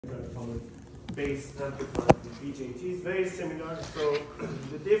base amplifier. BJT is very similar. So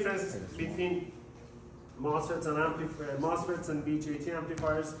the difference between MOSFETs and BJT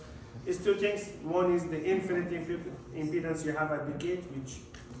amplifiers is two things. One is the infinite impedance you have at the gate, which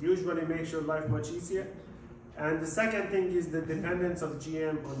usually makes your life much easier. And the second thing is the dependence of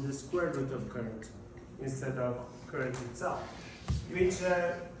GM on the square root of current instead of current itself, which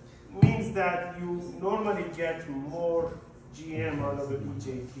means that you normally get more GM out of a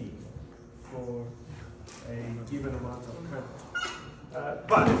BJT for a given amount of current.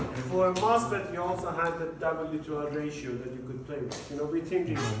 But for MOSFET, you also have the W/L ratio that you could play with. You know, we think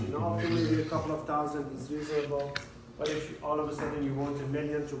maybe a couple of thousand is reasonable, but if all of a sudden you want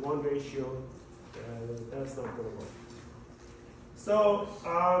 1,000,000 to 1 ratio, that's not going to work. So,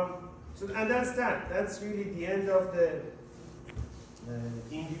 and that's that. That's really the end of the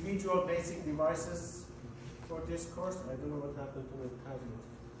individual basic devices for this course. I don't know what happened to my tablet.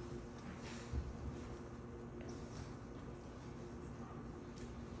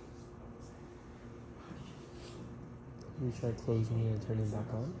 You try closing it and turning it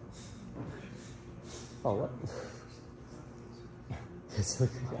back on? Oh, what?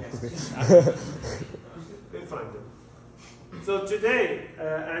 We'll find it. So today,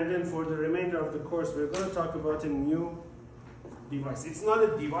 and then for the remainder of the course, we're going to talk about a new device. It's not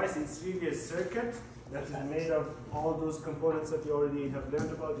a device, it's really a circuit that is made of all those components that you already have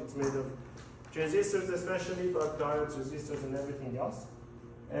learned about. It's made of transistors especially, but diodes, resistors, and everything else.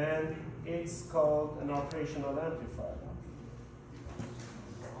 And it's called an operational amplifier.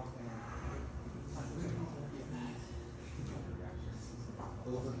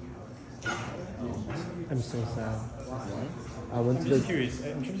 I'm so sad. I'm just curious,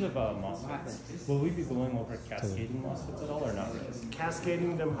 in terms of MOSFETs, will we be going over cascading MOSFETs at all or not really?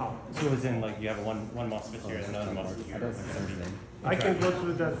 Cascading them how? So as in, like, you have one MOSFET here and another MOSFET here. I can go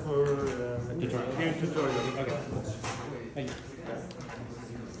through that for tutorial. Okay. Thank you.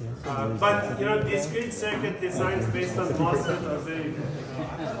 But you know, discrete circuit designs based on MOSFET are very,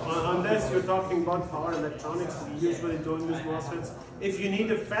 unless you're talking about power electronics, we usually don't use MOSFETs. If you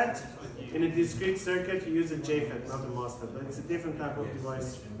need a FET in a discrete circuit, you use a JFET, not a MOSFET, but it's a different type of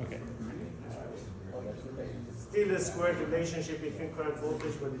device. Okay. Still a squared relationship between current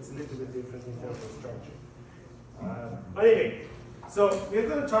voltage, but it's a little bit different in terms of structure. Anyway, so we're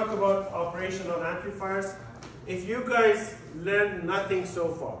going to talk about operational amplifiers. If you guys learned nothing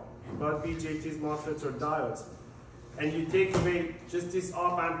so far about BJTs, MOSFETs, or diodes, and you take away just this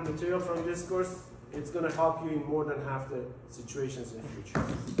op-amp material from this course, it's going to help you in more than half the situations in the future,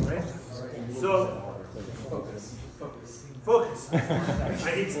 right? So, focus.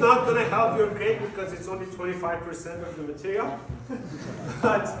 It's not going to help your grade because it's only 25% of the material,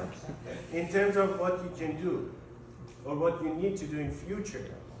 but in terms of what you can do, or what you need to do in future,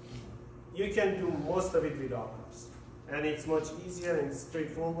 you can do most of it with op-amps. And it's much easier and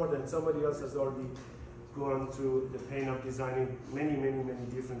straightforward, and somebody else has already gone through the pain of designing many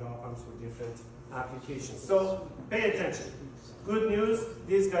different op-amps for different applications. So pay attention. Good news,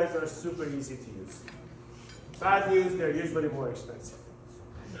 these guys are super easy to use. Bad news, they're usually more expensive.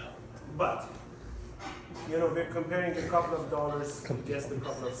 But, you know, we're comparing a couple of dollars against a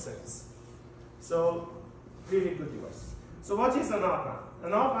couple of cents. So, really good device. So what is an op-amp?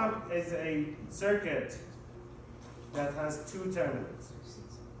 An op-amp is a circuit that has two terminals.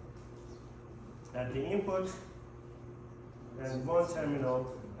 At the input and one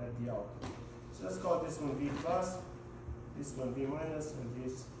terminal at the output. So let's call this one V plus, this one V minus, and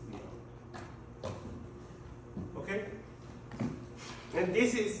this V out. Okay? And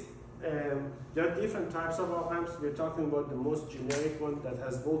this is, there are different types of op-amps. We're talking about the most generic one that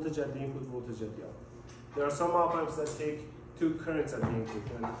has voltage at the input, voltage at the output. There are some op-amps that take two currents at the input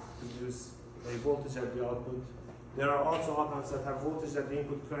and produce a voltage at the output. There are also op-amps that have voltage at the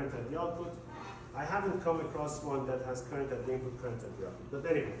input, current at the output. I haven't come across one that has current at the input, current at the output. But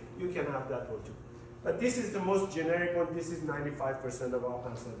anyway, you can have that one too. But this is the most generic one. This is 95% of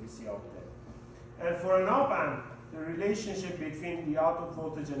op-amps that we see out there. And for an op-amp, the relationship between the output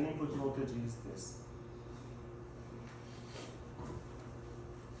voltage and input voltage is this.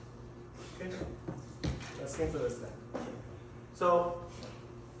 Okay? As simple as that. So,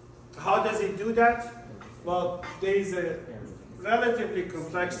 how does it do that? Well, there is a relatively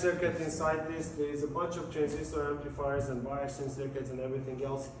complex circuit inside this. There is a bunch of transistor amplifiers and biasing circuits and everything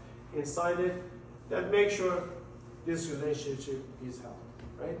else inside it that make sure this relationship is held,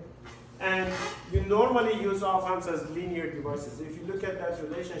 right? And you normally use op-amps as linear devices. If you look at that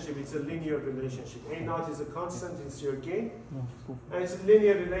relationship, it's a linear relationship. A naught is a constant, it's your gain. And it's a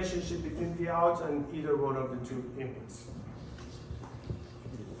linear relationship between the out and either one of the two inputs.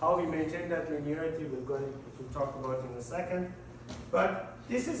 How we maintain that linearity, we're going to talk about in a second. But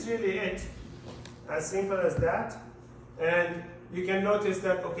this is really it, as simple as that. And you can notice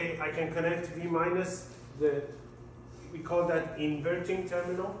that, okay, I can connect V minus, we call that inverting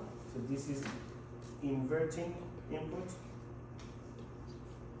terminal. So this is inverting input.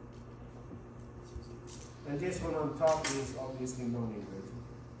 And this one on top is obviously non-inverting.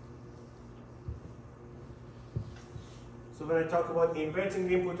 So when I talk about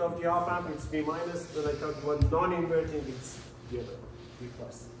inverting input of the op amp, it's V minus. When I talk about non-inverting, it's the other, V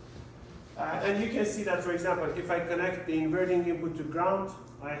plus. And you can see that, for example, if I connect the inverting input to ground,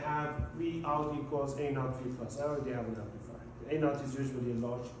 I have V out equals A naught V plus. I already have an amplifier. A naught is usually a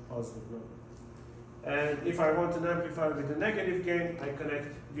large positive number. And if I want an amplifier with a negative gain, I connect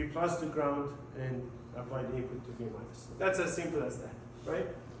V plus to ground and apply the input to V minus. That's as simple as that, right?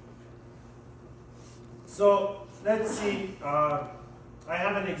 So let's see. I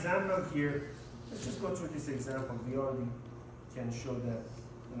have an example here. Let's just go through this example. We already can show that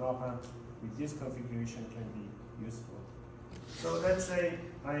an op amp with this configuration can be useful. So let's say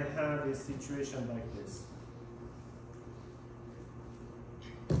I have a situation like this.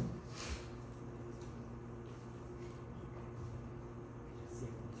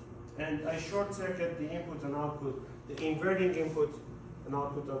 And I short circuit the input and output, the inverting input and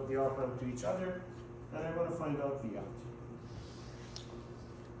output of the op amp to each other, and I want to find out V out.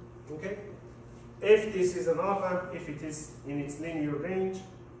 Okay? If this is an op amp, if it is in its linear range,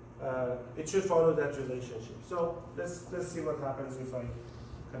 it should follow that relationship. So let's see what happens if I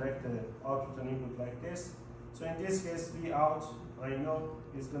connect the output and input like this. So in this case, V out, I know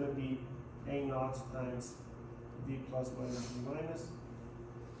is going to be A naught times V plus minus V minus.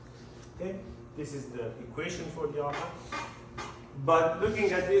 Okay, this is the equation for the op amp. But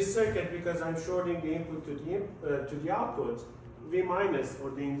looking at this circuit, because I'm shorting the input to the output, V minus,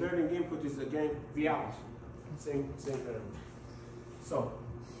 or the inverting input, is again V out. Same parameter. So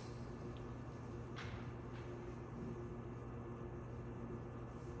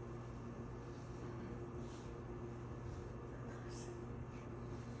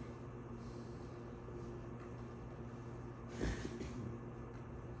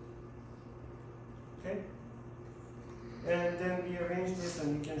okay, and then we arrange this, and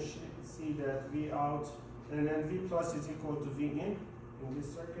you can see that V out, and then V plus is equal to V in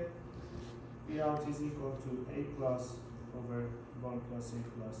this circuit. V out is equal to A plus over 1 plus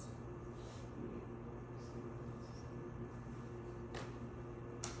A plus V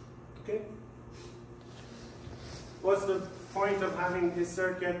in. Okay? What's the point of having this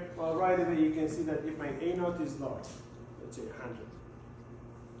circuit? Well, right away you can see that if my A naught is large, let's say 100,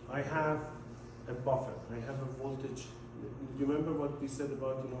 I have a buffer, I have a voltage. You remember what we said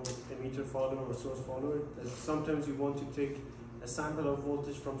about, emitter follower or source follower? That sometimes you want to take a sample of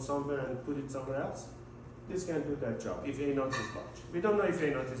voltage from somewhere and put it somewhere else. This can do that job if A naught is large. We don't know if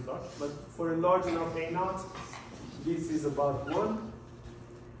A naught is large, but for a large enough A naught, this is about 1.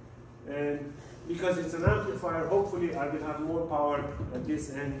 And because it's an amplifier, hopefully I will have more power at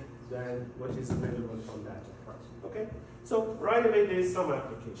this end than what is available from that part. Okay? So right away there is some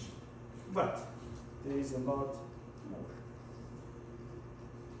application. But there is a lot more.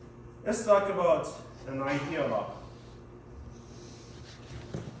 Let's talk about an ideal op.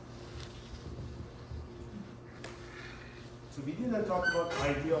 So we didn't talk about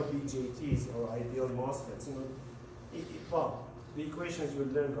ideal BJTs or ideal MOSFETs. Well, the equations you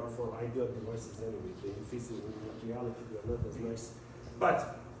learned are for ideal devices anyway. In physics, in reality, they are not as nice.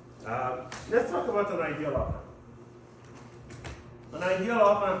 But let's talk about an ideal op amp. An ideal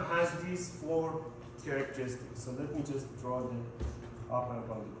op amp has these 4 characteristics. So let me just draw the op amp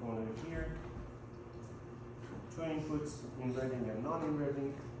on the corner here. 2 inputs, inverting and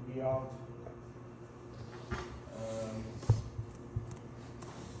non-inverting, V out.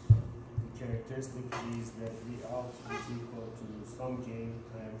 The characteristic is that V out is equal to some gain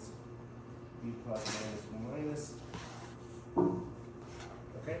times V plus minus V minus.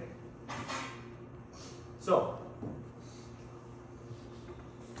 Okay? So,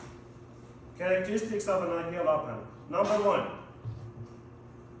 characteristics of an ideal op amp. Number 1,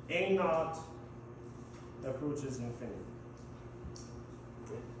 A naught approaches infinity.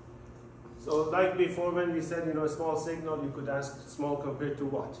 Okay. So like before when we said, a small signal, you could ask small compared to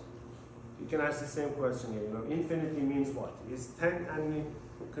what? You can ask the same question here. Infinity means what? Is 10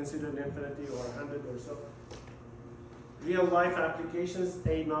 considered infinity, or 100 or so? Real life applications,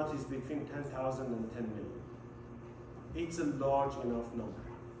 A naught is between 10,000 and 10 million. It's a large enough number.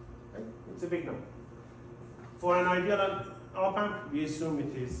 Right? It's a big number. For an ideal op amp, we assume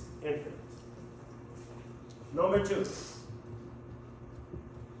it is infinite. Number 2,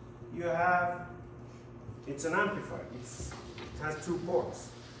 you have, it's an amplifier. It has 2 ports.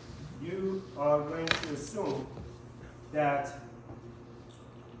 You are going to assume that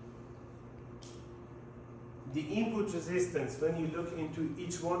the input resistance when you look into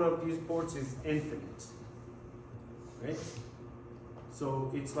each one of these ports is infinite, right?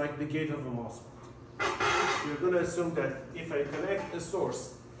 So it's like the gate of a MOSFET. You're going to assume that if I connect a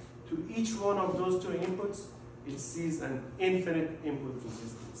source to each one of those 2 inputs, it sees an infinite input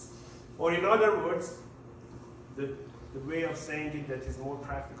resistance. Or in other words, the way of saying it that is more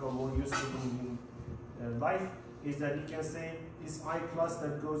practical, more useful in life, is that you can say this I plus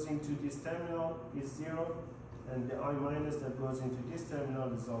that goes into this terminal is 0, and the I minus that goes into this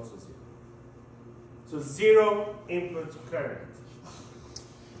terminal is also 0. So 0 input current.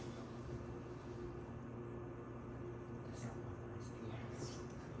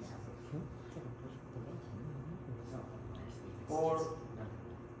 Or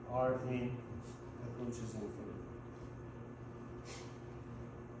RA approaches infinity.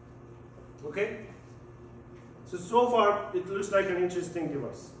 Okay? So far it looks like an interesting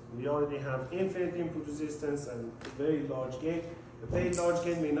device. We already have infinite input resistance and a very large gate. A very large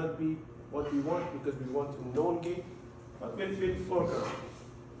gate may not be what we want because we want a known gate, but we'll work on it.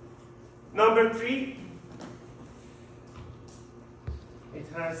 Number 3, it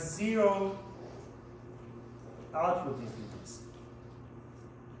has 0 output impedance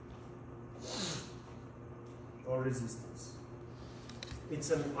or resistance.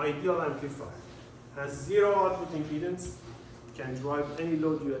 It's an ideal amplifier. Has 0 output impedance, can drive any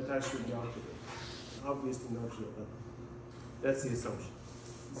load you attach to the output. Obviously not true, but that's the assumption.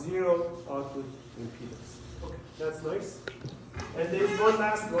 0 output impedance. Okay, that's nice. And there is one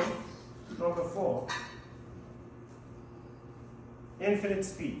last one, number 4. Infinite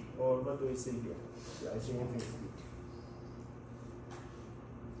speed, or what do I say here? Yeah, I say infinite speed.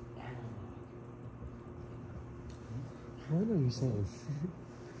 What are you saying?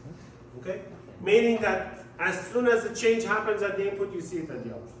 Okay? Meaning that as soon as the change happens at the input, you see it at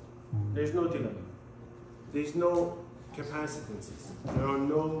the output. There's no delay. There's no capacitances. There are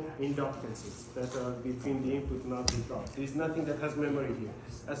no inductances that are between the input and output drop. There's nothing that has memory here.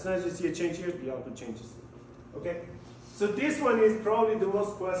 As soon as you see a change here, the output changes. Okay? So this one is probably the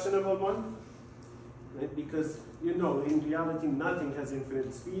most questionable one, right? Because you know, in reality, nothing has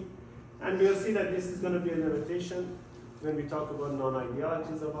infinite speed. And we'll see that this is going to be a limitation when we talk about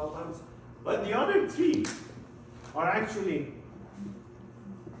non-idealities of op-amps. But the other 3 are actually,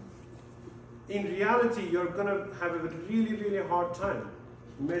 in reality, you're going to have a really, really hard time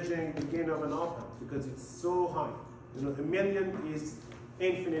measuring the gain of an op-amp because it's so high. You know, 1 million is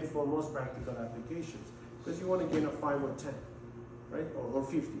infinite for most practical applications because you want to gain a 5 or 10, right? Or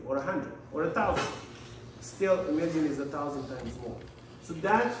 50, or 100, or 1,000. Still, 1 million is 1,000 times more. So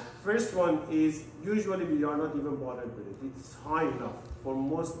that first one is, usually we are not even bothered with it. It's high enough for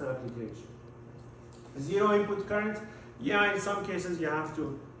most applications. 0 input current, yeah, in some cases you have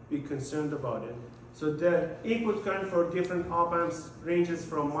to be concerned about it. So the input current for different op-amps ranges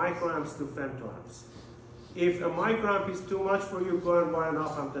from microamps to femtoamps. If a microamp is too much for you, go and buy an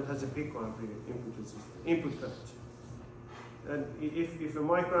op-amp that has a picoamp input current. And if a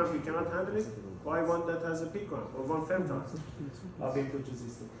microamp you cannot handle it, buy one that has a picoamp or 1 femtoamp of input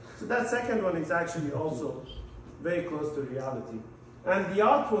resistance. So that second one is actually also very close to reality. And the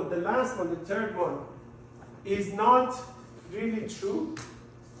output, the last one, the third one, is not really true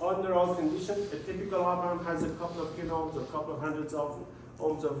under all conditions. A typical op-amp has a couple of kiloohms or a couple of hundreds of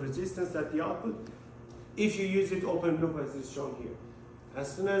ohms of resistance at the output. If you use it open loop as is shown here.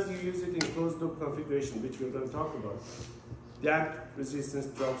 As soon as you use it in closed loop configuration, which we're going to talk about, that resistance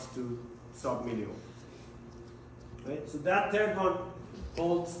drops to sub-milliohm. Right? So that third one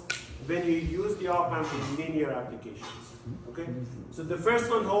holds when you use the op-amp in linear applications. Okay? So the first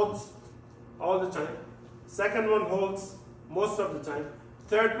one holds all the time. Second one holds most of the time.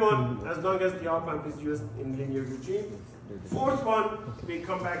 Third one, as long as the op-amp is used in linear regime. Fourth one, we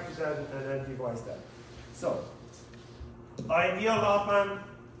come back to that and then revise that. So, ideal op-amp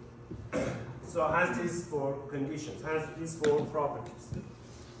so has these 4 conditions, has these 4 properties.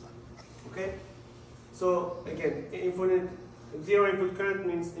 Okay? So again, infinite, 0 input current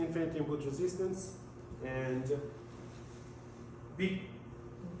means infinite input resistance, and these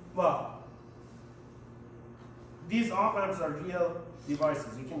op-amps are real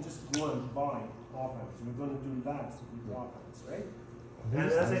devices. You can just go and buy op-amps. We're going to do labs with op-amps, right?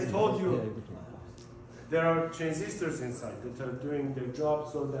 And as I told you, there are transistors inside that are doing their job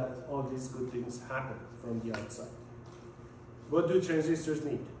so that all these good things happen from the outside. What do transistors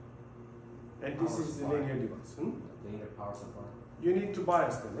need? And this is the linear device. Linear power supply. you need to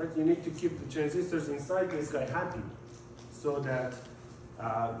bias them, right? You need to keep the transistors inside this guy happy so that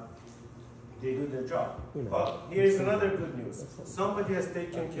they do their job. Well, here's another good news. Somebody has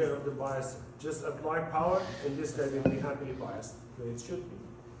taken care of the bias. Just apply power, and this guy will be happily biased, the way it should be.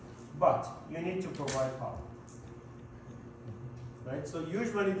 But you need to provide power. Right? So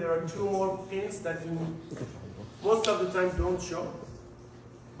usually there are two more pins that you most of the time don't show,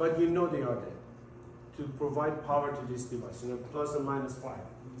 but you know they are there to provide power to this device. Plus and minus 5,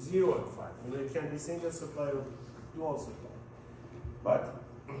 0 and 5. It can be single supply or dual supply. But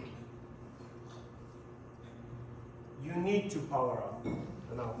you need to power up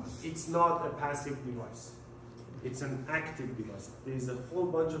an op-amp. It's not a passive device. It's an active device. There's a whole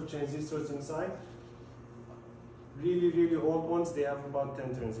bunch of transistors inside. Really, really old ones, they have about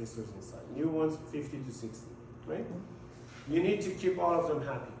 10 transistors inside. New ones, 50 to 60, right? You need to keep all of them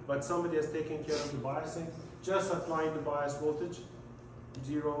happy. But somebody has taken care of the biasing. Just apply the bias voltage,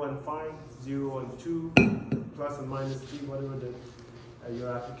 0 and 5, 0 and 2, plus and minus 3, whatever your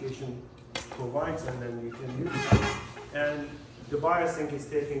application provides, and then you can use it. And the biasing is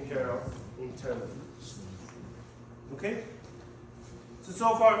taken care of internally. Okay?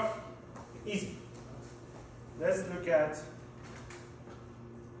 So far, easy. Let's look at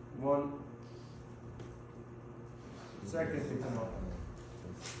one second tomorrow.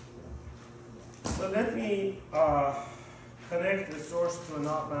 So let me connect the source to an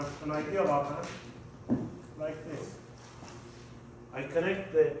op-amp, an ideal op-amp, like this. I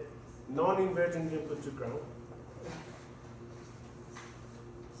connect the non-inverting input to ground.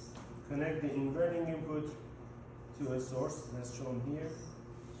 Connect the inverting input to a source, that's shown here.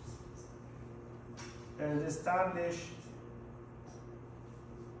 And establish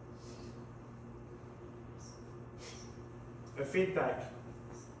a feedback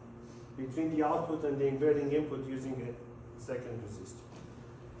between the output and the inverting input using a second resistor.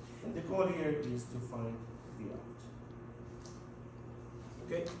 And the goal here is to find the out.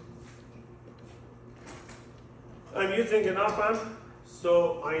 Okay? I'm using an op-amp,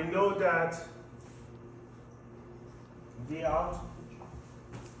 so I know that the out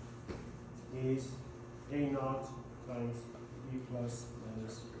is A naught times B plus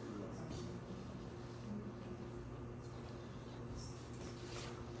minus B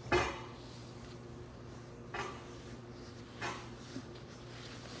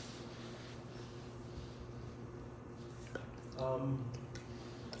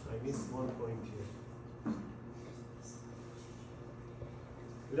I missed one point here.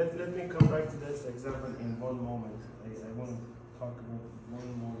 Let me come back to this example in one moment. I want to talk about one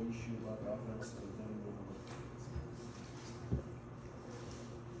more issue about op-amps and then move on.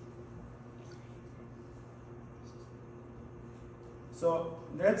 So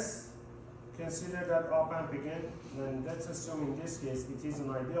let's consider that op-amp again, and let's assume in this case it is an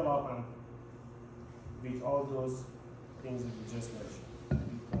ideal op-amp with all those things that we just mentioned,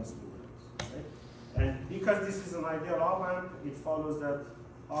 plus right? And because this is an ideal op-amp, it follows that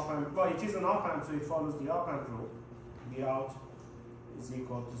op-amp, well, it is an op-amp, so it follows the op-amp rule. The out is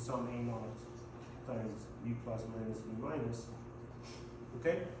equal to sum A naught times B plus minus B minus.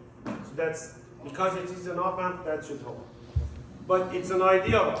 Okay? So that's, because it is an op-amp, that should hold. But it's an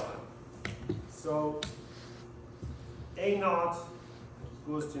ideal op-amp. So A naught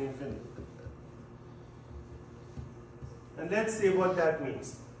goes to infinity. And let's see what that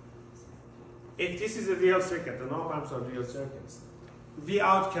means. If this is a real circuit, and op-amps are real circuits, V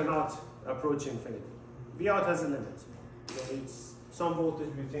out cannot approach infinity. V out has a limit. It's some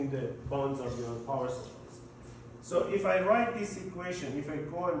voltage within the bounds of your power supplies. So if I write this equation, if I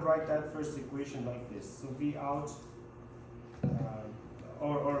go and write that first equation like this, so V out,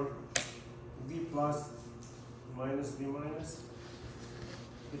 or V plus minus V minus,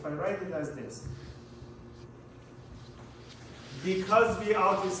 if I write it as this, because V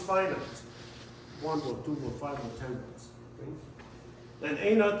out is finite, 1 volt, 2 volt, 5 volt, 10 volts, okay? And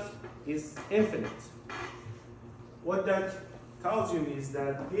A naught is infinite. What that tells you is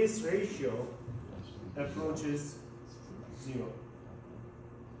that this ratio approaches 0.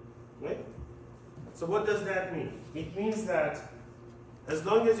 Right? So what does that mean? It means that as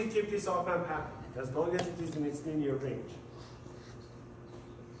long as you keep this op-amp happy, as long as it is in its linear range,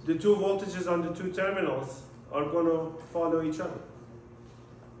 the two voltages on the two terminals are going to follow each other.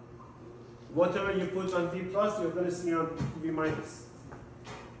 Whatever you put on V plus, you're going to see on V minus.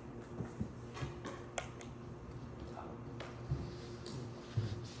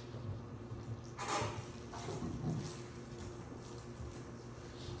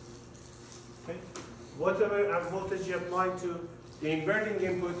 Okay. Whatever voltage you apply to the inverting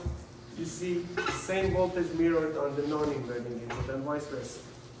input, you see the same voltage mirrored on the non-inverting input and vice versa.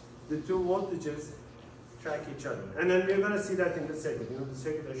 The two voltages track each other. And then we're going to see that in the circuit. You know, the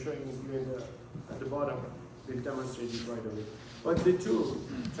circuit I'm showing you at the bottom will demonstrate it right away. But the two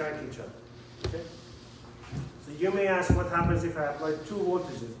track each other. Okay? So you may ask what happens if I apply two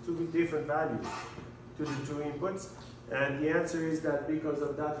voltages, two different values to the two inputs. And the answer is that because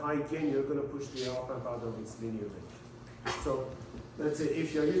of that high gain, you're going to push the op-amp out of its linear range. So let's say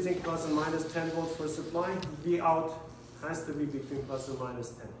if you're using plus or minus 10 volts for supply, V out has to be between plus or minus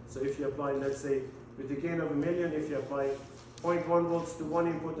 10. So if you apply, let's say, with a gain of 1 million, if you apply 0.1 volts to one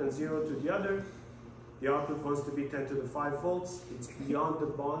input and 0 to the other, the output wants to be 10 to the 5 volts. It's beyond the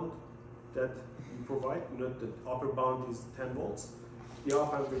bond that you provide. Note the upper bound is 10 volts. The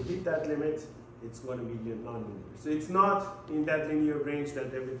op-amp will hit that limit. It's going to be non-linear. So it's not in that linear range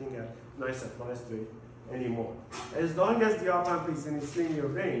that everything nice applies to it anymore. As long as the op-amp is in its linear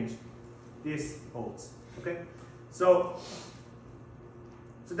range, this holds. Okay? So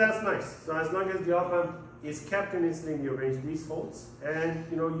that's nice. So as long as the op-amp is kept in its linear range, this holds. And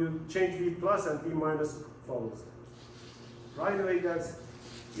you know, you change V plus and V minus follows that. Right away, that's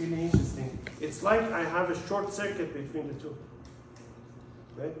really interesting. It's like I have a short circuit between the two.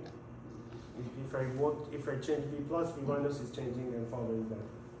 Right? If I change V plus, V minus is changing and following that.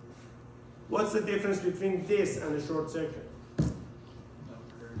 What's the difference between this and a short circuit?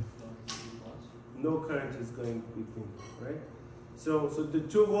 No current is going between, right? So the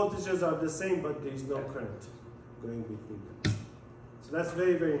two voltages are the same, but there is no current going between them. So that's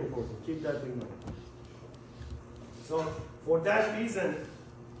very, very important. Keep that in mind. So for that reason,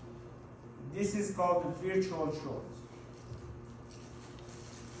 this is called the virtual short.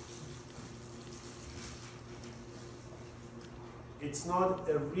 It's not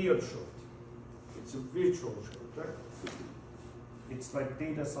a real short. It's a virtual short, right? It's like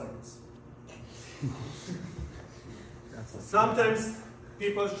data science. Sometimes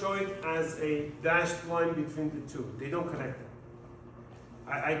people show it as a dashed line between the two. They don't connect them.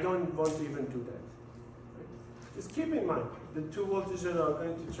 I don't want to even do that. Right? Just keep in mind, the two voltages are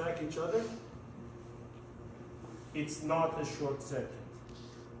going to track each other. It's not a short circuit.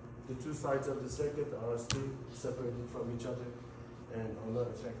 The two sides of the circuit are still separated from each other and are not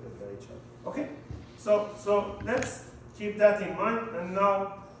affected by each other. Okay? So let's keep that in mind and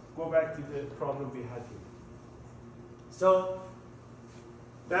now go back to the problem we had here. So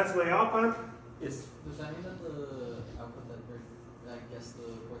that's my op-amp. Yes? Does that mean that the output that, I guess the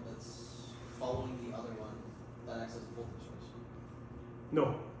port that's following the other one, that acts as the voltage source?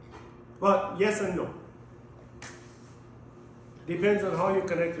 No. Well, yes and no. Depends on how you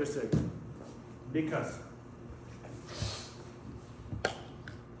connect your circuit. Because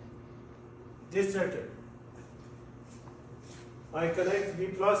this circuit, I connect V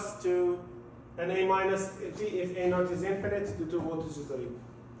plus to an A minus. If A naught is infinite, the two voltages are equal.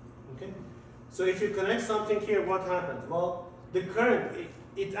 Okay? So if you connect something here, what happens? Well, the current,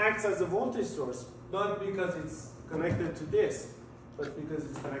 it acts as a voltage source, not because it's connected to this, but because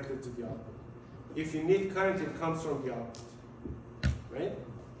it's connected to the output. If you need current, it comes from the output. Right?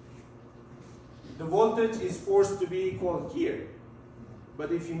 The voltage is forced to be equal here.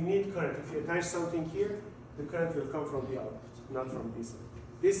 But if you need current, if you attach something here, the current will come from the output, not from this end.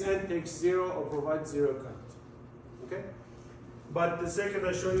 This end takes 0 or provides 0 current. Okay? But the circuit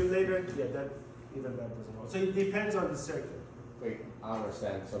I'll show you later, yeah, even that doesn't hold. So it depends on the circuit. Wait, I don't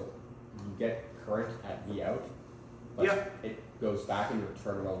understand. So you get current at V out, but yeah, it goes back into a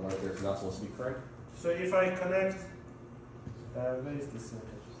terminal where there's not supposed to be current? So if I connect, where is the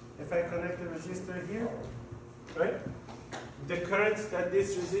circuit? If I connect the resistor here, right? The current that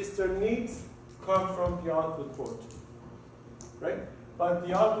this resistor needs come from the output port, right? But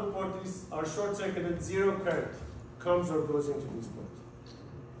the output port are short-circuited, 0 current comes or goes into this port,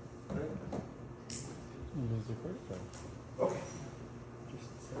 right? Okay.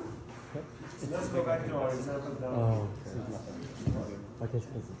 So let's go back to our example down. Oh, okay.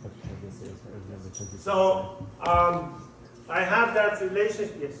 So I have that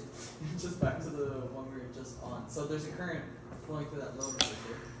relationship. Yes. Just back to the one we were just on. So there's a current flowing through that load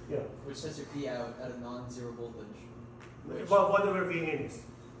resistor, Yeah. which sets your V out at a non-zero voltage. Well, whatever V in is.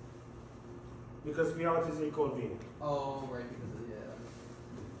 Because V out is equal V in. Oh, right, because of, yeah.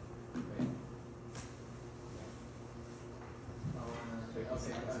 Right. Oh, okay,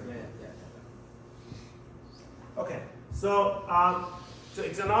 yeah. Okay, so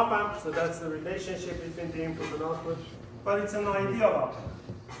it's an op-amp, so that's the relationship between the input and output, but it's an ideal op-amp.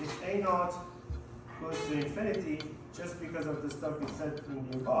 If A naught goes to infinity, just because of the stuff we said in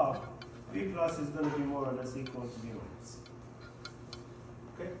the above, V plus is going to be more or less equal to V minus.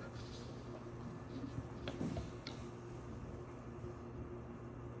 Okay?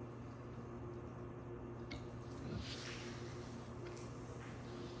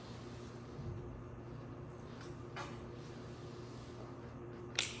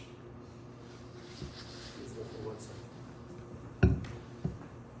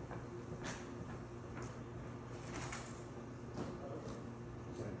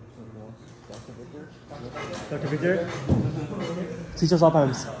 Dr. Victor? Teach us op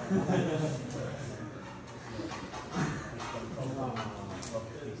amps.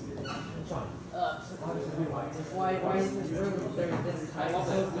 Why is this room there this type of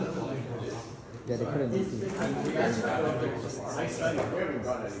Yeah, they couldn't see. We haven't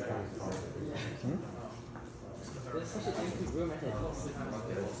got any. There's such a big room ahead.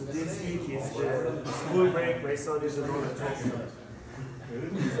 So this week is the school break. My son is alone at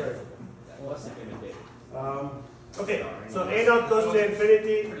home. Okay, so A naught goes to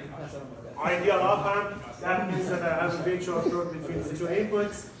infinity. Ideal op amp. That means that I have a big short road between the two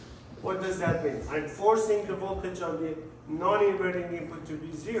inputs. What does that mean? I'm forcing the voltage of the non-inverting input to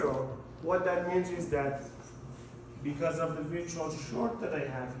be 0. What that means is that because of the virtual short that I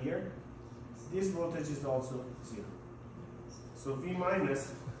have here, this voltage is also 0. So V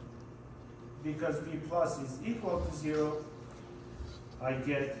minus, because V plus is equal to 0, I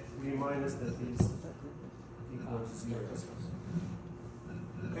get V minus that is equal to 0.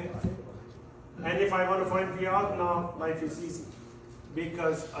 Okay? And if I want to find V out now, life is easy.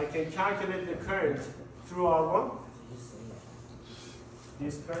 Because I can calculate the current through R1.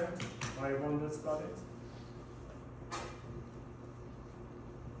 This current, I1 that's got it.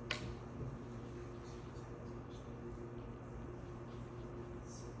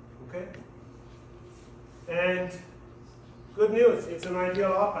 Okay? And good news, it's an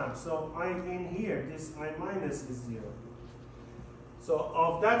ideal op amp. So I in here, this I minus is 0. So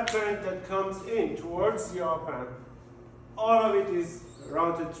of that current that comes in towards the op amp, all of it is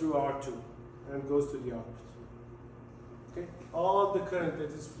routed through R2 and goes to the output. Okay? All the current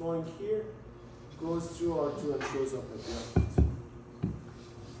that is flowing here goes through R2 and shows up at the output.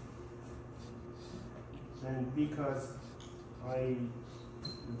 And because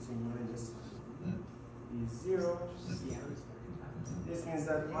let's say minus is 0, this means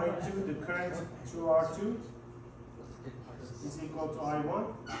that I2, the current through R2, is equal to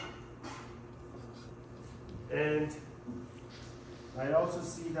I1. And I also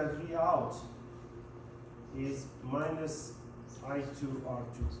see that V out is minus I2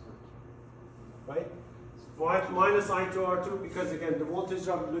 R2, right? Why minus I2 R2? Because again, the voltage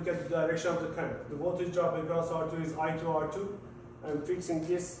drop, look at the direction of the current. The voltage drop across R2 is I2 R2. I'm fixing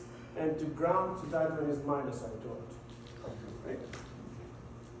this and to ground, so that one is minus I2 R2, right?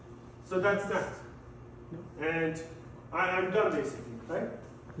 So that's that. And I'm done basically, right?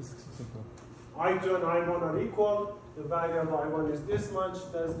 I2 and I1 are equal. The value of I1 is this much.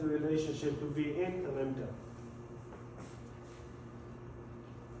 That's the relationship to V in, and I'm done.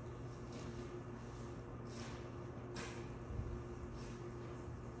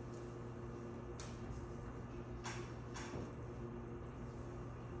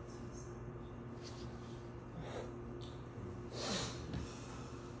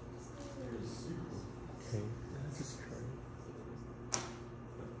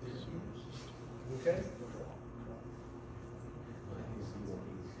 Okay?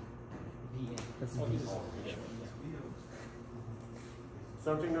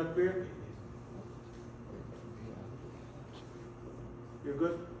 Something not clear? You're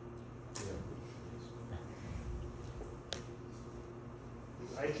good?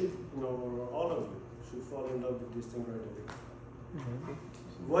 I should know, all of you should fall in love with this thing right away.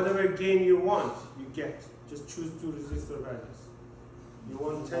 Whatever gain you want, you get. Just choose two resistor values. You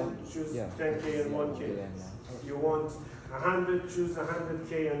want 10, choose 10K and 1K. You want 100, choose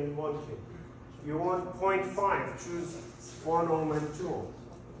 100K and 1K. You want 0.5, choose 1 ohm and 2 ohm.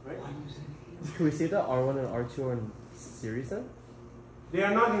 Right? Can we say that R1 and R2 are in series then? They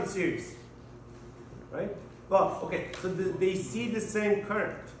are not in series. Right? But, okay, so they see the same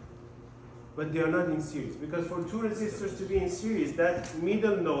current, but they are not in series. Because for two resistors to be in series, that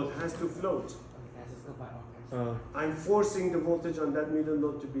middle node has to float. I'm forcing the voltage on that middle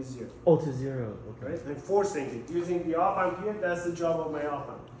node to be 0. Oh, to 0. Okay. Right? I'm forcing it. Using the op amp here, that's the job of my op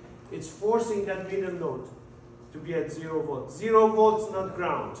amp. It's forcing that middle node to be at 0 volts. 0 volts, not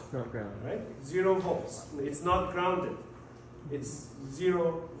ground. Not ground. Right? 0 volts. It's not grounded. It's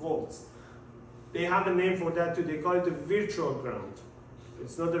 0 volts. They have a name for that too. They call it a virtual ground.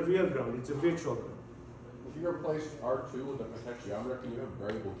 It's not a real ground. It's a virtual ground. If you replace R2 with a potentiometer, can you have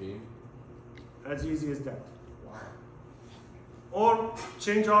variable gain? As easy as that. Or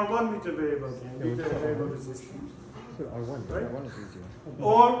change R1 with a variable gain, with a variable resistance. R1. Right? R1 is easier.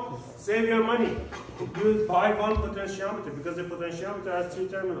 Or save your money. You buy one potentiometer because the potentiometer has 3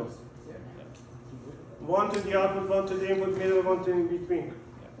 terminals. One to the output, one to the input, middle, one to in between.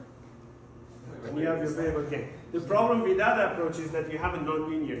 And you have your variable gain. The problem with that approach is that you have a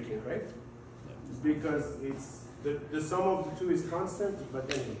nonlinear gain, right? Because it's the sum of the two is constant, but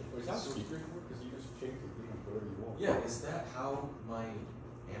then Is that speaker? Because you just changed the Yeah, is that how my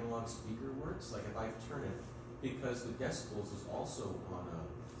analog speaker works? Like if I turn it, because the decibels is also on a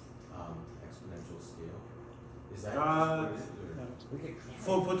exponential scale. Is that what it is?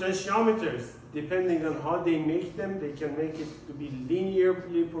 For potentiometers, depending on how they make them, they can make it to be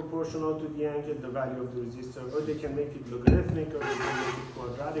linearly proportional to the angle, the value of the resistor, or they can make it logarithmic, or they can make it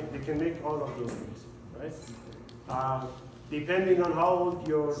quadratic. They can make all of those things, right? Depending on how old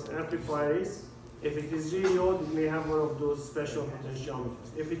your amplifier is, if it is really old, it may have one of those special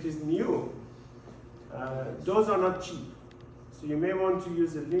potentiometers. If it is new, those are not cheap. So you may want to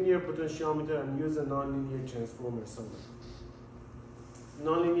use a linear potentiometer and use a nonlinear transformer somewhere.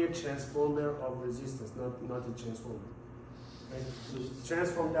 Nonlinear transformer of resistance, not a transformer. Right? So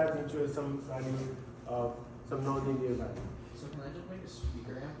transform that into some value of some nonlinear value. So can I just make a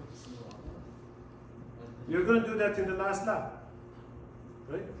speaker amp with a single audio? You're going to do that in the last lab,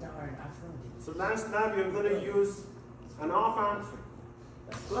 right? So last lab, you're going to use an op amp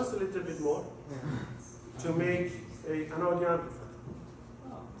plus a little bit more to make an audio amplifier.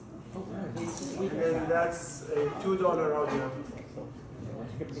 And then that's a $2 audio amplifier.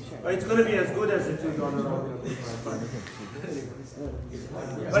 It's going to be as good as a $2 audio amplifier.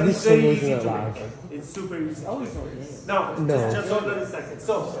 But it's very easy to make. It's super easy to make. Now, just hold on a second.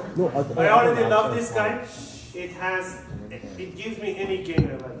 So, I already love this guy. It gives me any gain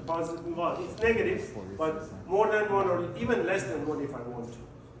level. Positive, well, it's negative, but more than one or even less than one if I want to,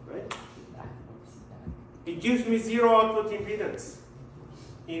 right? It gives me zero output impedance.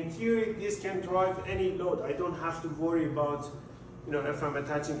 In theory, this can drive any load. I don't have to worry about, if I'm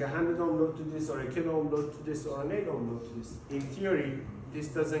attaching a 100 ohm load to this, or a kilo ohm load to this, or an 8 ohm load to this. In theory, this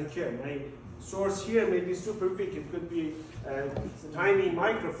doesn't care. My source here may be super weak. It could be a tiny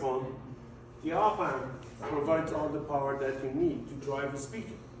microphone. The op amp provides all the power that you need to drive a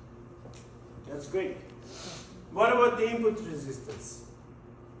speaker. That's great. What about the input resistance?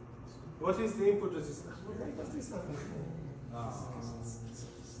 What is the input resistance? What does this happen?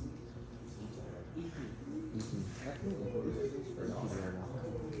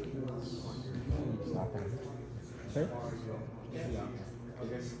 Sure. I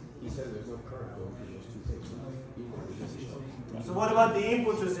guess he said there's no current going through those two things. So what about the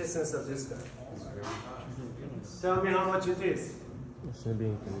input resistance of this guy? Tell me how much it is. It's gonna be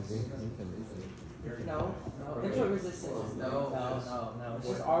infinity. No. Input resistance. No. It's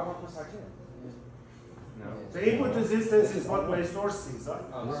just R1 plus R2. The input resistance is what my source sees, right?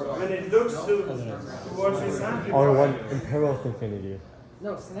 When it looks towards this amplifier. R1 in parallel with infinity.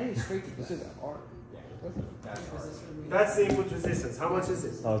 No, it's connected straight to this is R. That's the input resistance. How much is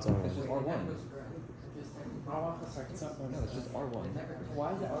it? Oh, it's R1. It's just R1. R1 plus R2. No, it's just R1.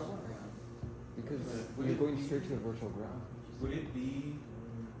 Why is it R1? Because when you're going straight to a virtual ground. Would it be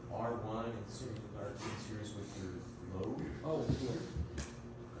R1 in series with your load? Oh,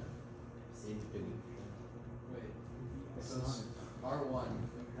 Wait. So it's R1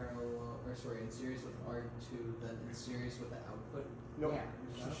 in parallel, in series with R2, then in series with the output. No. Yeah.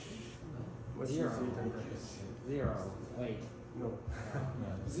 What's Zero. the 0. Wait. No.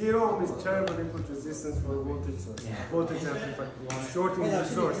 0 ohm is terrible input resistance for a voltage source. Voltage amplifier. Shorting the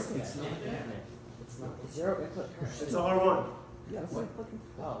source. It's not. 0 input current. It's R1. Yeah, that's like fucking.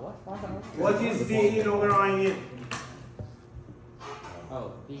 Oh, what? Why is that? What is V in over I in?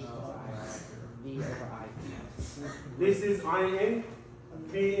 Oh, V over I. This is I in.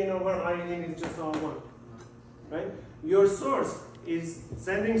 V in over I in is just R1. Right? Your source is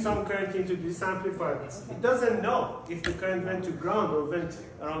sending some current into this amplifier. It doesn't know if the current went to ground or went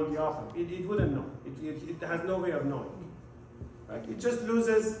around the op amp. It wouldn't know. It has no way of knowing. Right? It just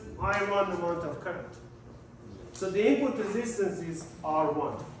loses I1 amount of current. So the input resistance is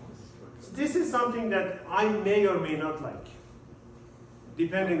R1. So this is something that I may or may not like,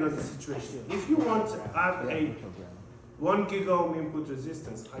 depending on the situation. If you want to have a 1 gigaohm input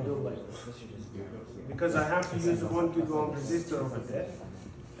resistance, I don't like it. Because I have to use a 1 gigaohm resistor over there.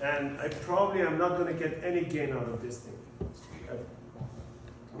 And I probably am not going to get any gain out of this thing.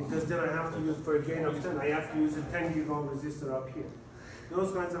 Because then I have to use, for a gain of 10, I have to use a 10 gigaohm resistor up here.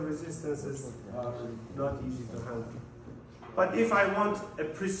 Those kinds of resistances are not easy to handle. But if I want a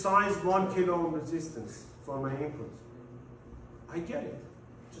precise 1 kilo ohm resistance for my input, I get it.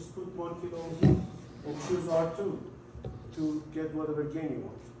 Just put 1 kilo ohm here and choose R2 to get whatever gain you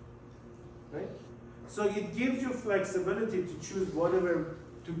want. Right? So it gives you flexibility to choose whatever,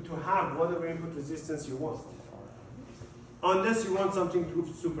 to have whatever input resistance you want. Unless you want something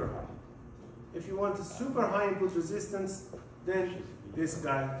super high. If you want a super high input resistance, then this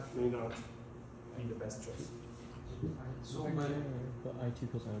guy may not be the best choice. So, but I2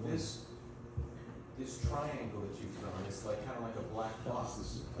 plus I1. this triangle that you've drawn is like kind of like a black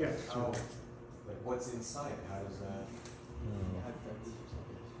box. Yeah. How, like what's inside? How does that?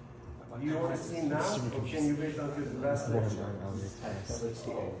 Do you want to see now, or can you wait until the last More lecture?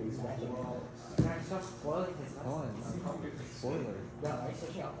 Can I start spoiling his Spoiler.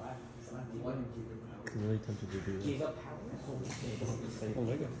 I'm really tempted to do this. Gigapower? Oh,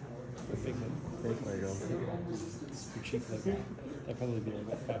 Lego. Or fake Lego. Fake Lego. For cheap Lego. That'd probably be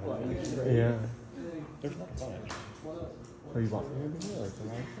like about $500. Yeah. There's not fun actually. Oh, you bought them before? Like the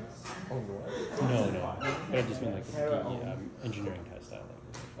live? Oh, what? No. But I just mean like the engineering test style.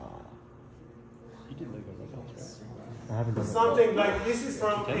 You did Lego Robots, right? I haven't done it. Something like this is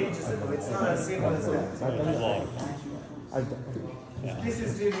from ages ago. It's not as simple as that. I've done A it. lot. I've done This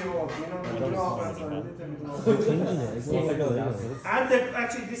is really old. You know, the new offense are a little bit They're old. changing it. It's not like a Lego. At the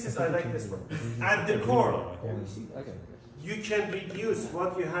actually, this is I like this one. At the core, Yeah. Okay. you can reduce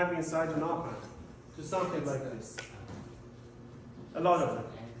what you have inside an op-amp to something like this. A lot of them.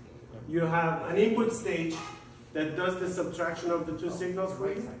 You have an input stage that does the subtraction of the two signals for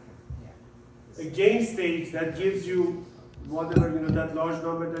you. A gain stage that gives you whatever, that large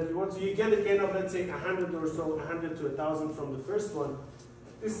number that you want. So you get a gain of, let's say, 100 or so, 100 to 1,000 from the first one.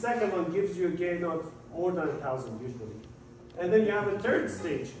 This second one gives you a gain of more than 1,000 usually. And then you have a third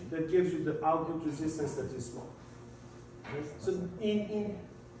stage that gives you the output resistance that is small. So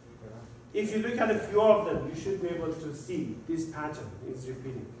if you look at a few of them, you should be able to see this pattern is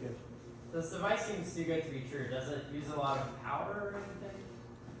repeating. Yeah. This device seems too good to be true. Does it use a lot of power or anything?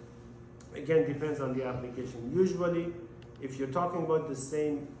 Again, depends on the application. Usually, if you're talking about the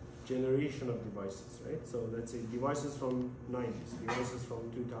same generation of devices, right? So let's say devices from 90s, devices from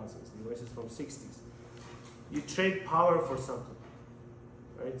 2000s, devices from 60s. You trade power for something,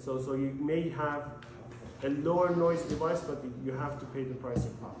 right? So you may have a lower noise device, but you have to pay the price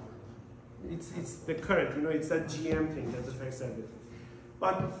of power. It's the current, it's that GM thing that affects everything.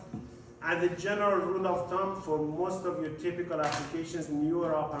 But as a general rule of thumb, for most of your typical applications,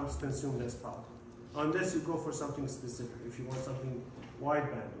 newer op-amps consume less power. Unless you go for something specific. If you want something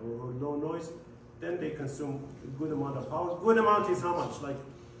wideband or low noise, then they consume a good amount of power. Good amount is how much? Like,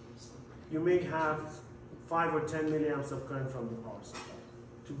 you may have 5 or 10 milliamps of current from the power supply.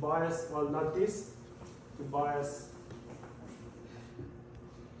 To bias, well, not this, to bias.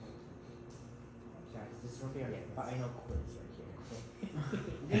 This is working on final quiz right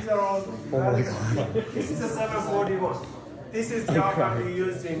here. These are all, this is a 741. This is the op-amp we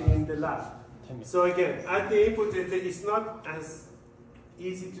used in the lab. So again, at the input, it's not as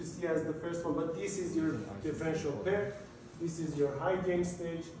easy to see as the first one, but this is your differential pair, this is your high gain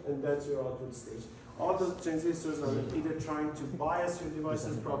stage, and that's your output stage. All those transistors are either trying to bias your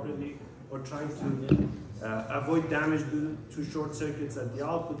devices properly or trying to avoid damage due to short circuits at the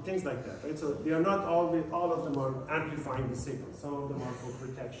output, things like that, right? So they are not all of them are amplifying the signal. Some of them are for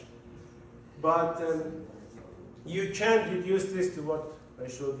protection. But you can reduce this to what I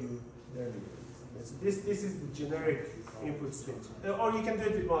showed you earlier. So this is the generic input stage. Or you can do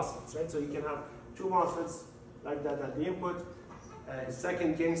it with MOSFETs, right? So you can have two MOSFETs like that at the input.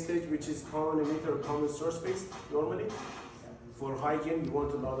 Second gain stage, which is common emitter or common source based normally. For high gain, you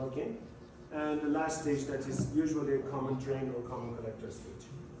want a lot of gain. And the last stage that is usually a common drain or common collector stage.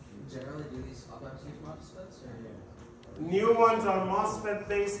 Generally, do these op-amps use MOSFETs or? New ones are MOSFET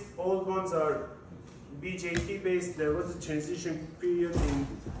based, old ones are BJT based. There was a transition period in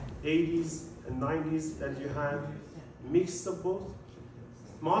 80s and 90s that you had mix of both.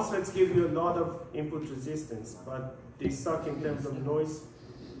 MOSFETs give you a lot of input resistance, but they suck in terms of noise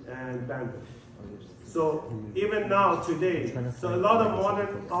and bandwidth. So even now, today, so a lot of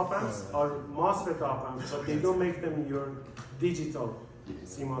modern op-amps are MOSFET op-amps, but they don't make them your digital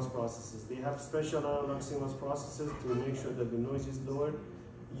CMOS processes. They have special analog CMOS processes to make sure that the noise is lower.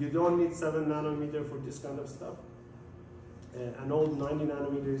 You don't need 7 nanometer for this kind of stuff. An old 90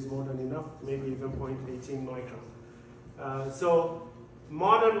 nanometer is more than enough, maybe even 0.18 micron. So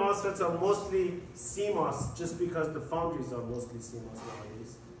modern MOSFETs are mostly CMOS just because the foundries are mostly CMOS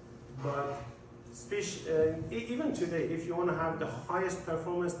nowadays. But even today, if you want to have the highest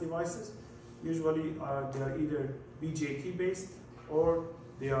performance devices, usually they are either BJT based or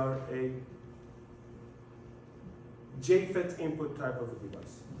they are a JFET input type of a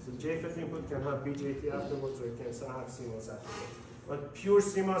device. So JFET input can have BJT afterwards, or it can still have CMOS afterwards. But pure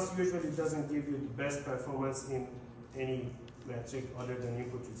CMOS usually doesn't give you the best performance in any metric other than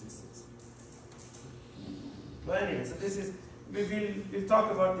input resistance. But anyway, so this is, we'll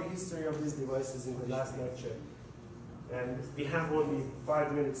talk about the history of these devices in the last lecture. And we have only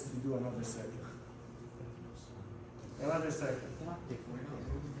 5 minutes to do another circuit.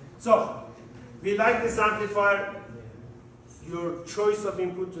 So, we like this amplifier, your choice of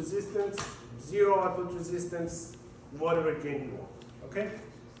input resistance, zero output resistance, whatever gain you want. Okay?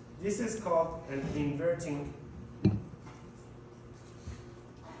 This is called an inverting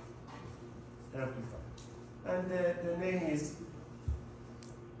amplifier. And the name is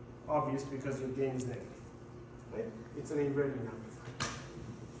obvious because your gain is negative. Right? It's an inverting amplifier.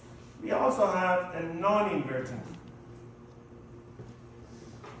 We also have a non-inverting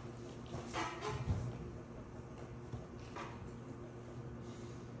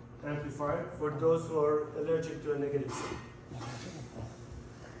amplifier for those who are allergic to a negative signal.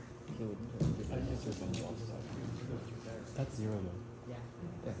 That's zero though.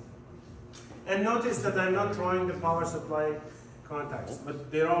 Yeah. And notice that I'm not drawing the power supply contacts,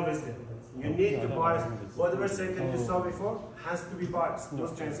 but they're always there. You need to bias. Whatever circuit you saw before has to be biased.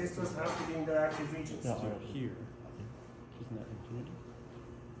 Those transistors have to be in their active regions. No, here. Isn't that infinity?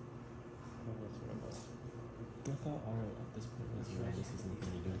 Oh, that's what it was. I thought R at this point was zero. This is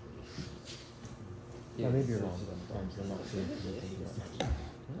infinity. Yeah, maybe you're wrong. I'm not sure.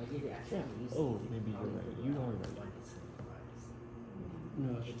 Oh, maybe you're right. You are right. No,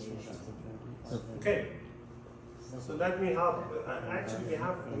 it's just not Okay. So let me help. Actually, we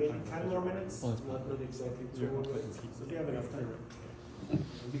have maybe 10 more minutes. Not exactly 2 more minutes. So we have enough time.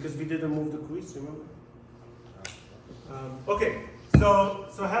 Because we didn't move the quiz, remember? Okay. So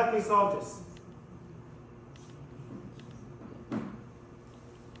help me solve this.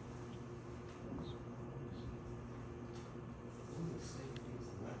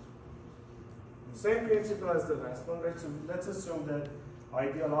 Same principle as the last one, right? So let's assume that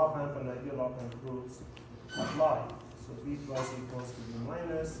ideal op amp and ideal op amp rules apply. So B plus equals to B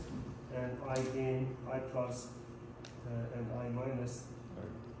minus, and I gain I plus and I minus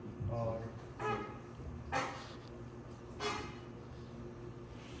are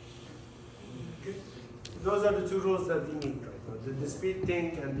okay. Those are the two rules that we need right now. The speed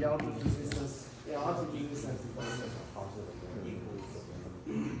thing and the output resistance. Yeah, output resistance is positive.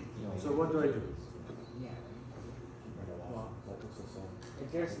 So what do I do? If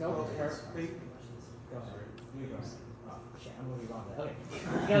there's no current, shit, I'm moving on.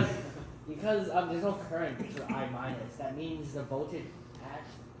 Okay, because there's no current for I minus. That means the voltage at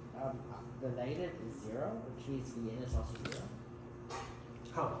the negative is zero, which means Vn is also zero.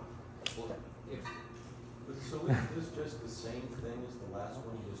 How? Well, so is this just the same thing as the last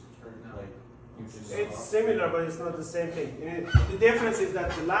one? You just turned like you just. It's similar, but it's not the same thing. The difference is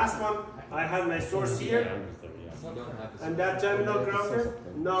that the last one, I have my source here, and that terminal grounded.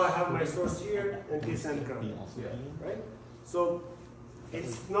 Now I have my source here, and this end grounded. Right? So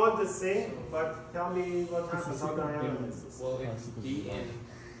it's not the same, but tell me what happens. How do I analyze this? Well, if Dn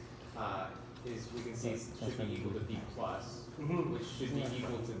is, we can see should be equal to D plus, which should be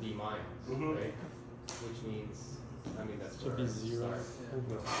equal to D minus, right? Which means, I mean, that's should be zero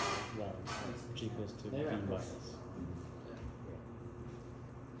over 1, which equals to B minus.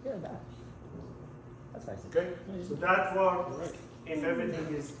 Yeah, that's nice. Okay? So that one, if everything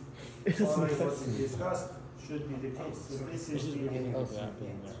is following what we discussed, should be the case. So this is the beginning.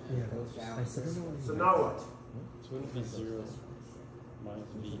 So now what? So wouldn't it be 0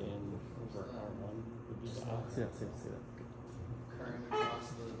 minus Vn over R1 would be the opposite? Current across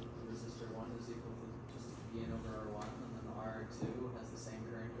the resistor 1 is equal to just Vn over R1, and then R2 has the same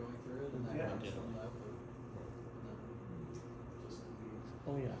current going through it, and that comes from the output.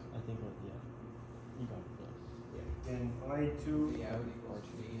 Oh yeah, I think yeah. You got it. Yeah. And I2. The out equals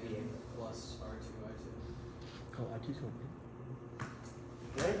Vn plus R2 I2. Oh, I2 so.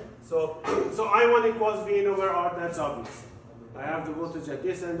 Okay? So I1 equals Vn over R, that's obvious. I have the voltage at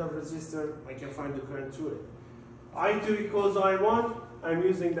this end of resistor, I can find the current through it. I2 equals I1, I'm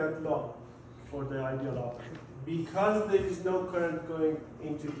using that law for the ideal op amp. Because there is no current going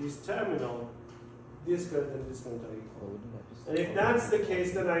into this terminal, this current and this current are equal. And if that's the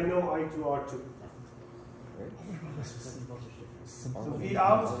case, then I know I2 R2. So V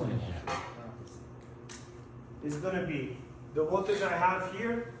out is going to be the voltage I have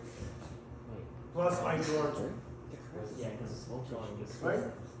here plus I2 R2. Yeah, because it's voltage. Right?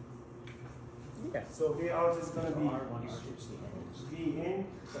 Yeah. So V out is going to be V in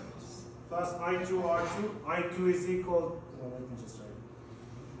plus I2 R2. I2 is equal, well, let me just write it.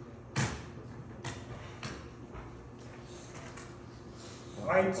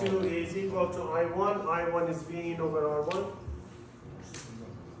 I2 is equal to I1. I1 is V in over R1. The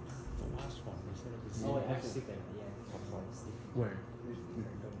last one, we said it was 0. Oh, wait, actually, yeah. Where?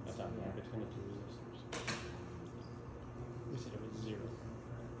 That's not between the two resistors. We said it was 0.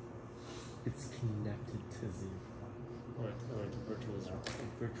 It's connected to zero. Or it's virtual zero.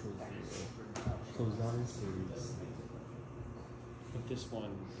 Virtual zero. So it's not in series. But this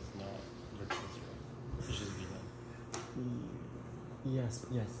one is not virtual zero. It's just V1. Yes,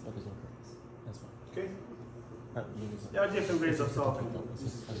 but there's no currents. That's fine. Okay? Means There are different ways of solving.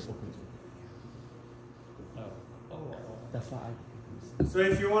 That's why So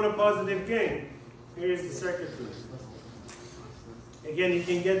if you want a positive gain, here is the circuit rule. Again, you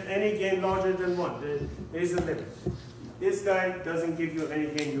can get any gain larger than 1. There is a limit. This guy doesn't give you any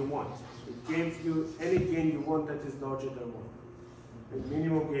gain you want. It gives you any gain you want that is larger than 1. The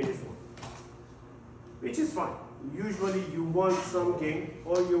minimum gain is 1. Which is fine. Usually you want some gain,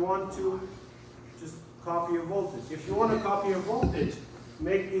 or you want to just copy a voltage. If you want to copy a voltage,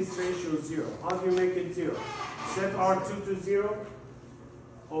 make this ratio 0. How do you make it 0? Set R2 to 0,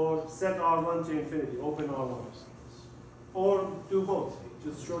 or set R1 to infinity, open R1. Or do both,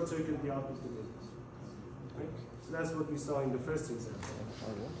 just short circuit the output together. Right? So that's what we saw in the first example.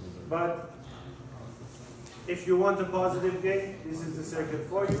 But if you want a positive gain, this is the circuit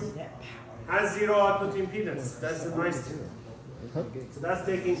for you. Has 0 output impedance. That's the nice thing. So that's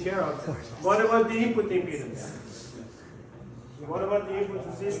taken care of. What about the input impedance? What about the input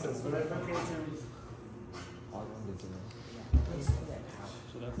resistance? When I look into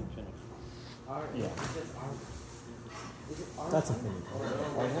So that's infinity. Yeah. That's a thing.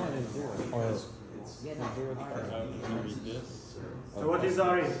 R1 is 0. Or Read this. so what is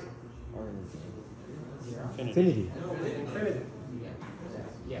R in? infinity. Infinity.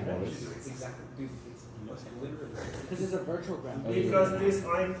 Yeah, it's exactly. This is a virtual graph. Because this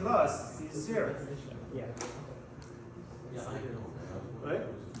I plus is 0. Yeah. Right?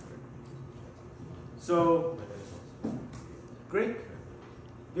 So, great.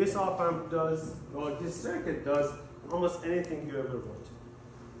 This op amp does, or this circuit does, almost anything you ever want.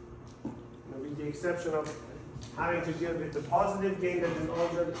 With the exception of having to deal with the positive gain that is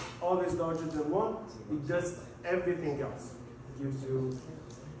always larger than 1, it does everything else. It gives you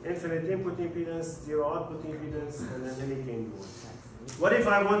infinite input impedance, 0 output impedance, and then any gain you want. What if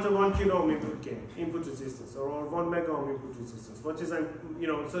I want a 1 kilo ohm input gain, input resistance, or 1 mega ohm input resistance? What is,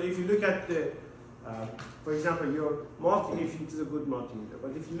 so if you look at the, for example, your if it is a good multimeter,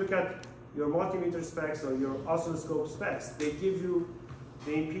 but if you look at your multimeter specs or your oscilloscope specs, they give you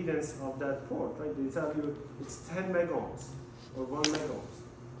the impedance of that port, right? They tell you it's 10 mega ohms or 1 mega ohms.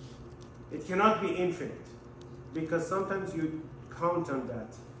 It cannot be infinite, because sometimes you count on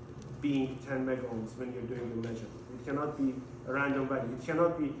that being 10 mega ohms when you're doing your measurement. It cannot be a random value. It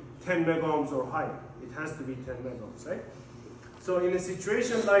cannot be 10 mega ohms or higher. It has to be 10 mega ohms, right? So in a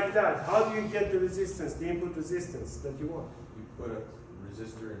situation like that, how do you get the resistance, the input resistance that you want? You put a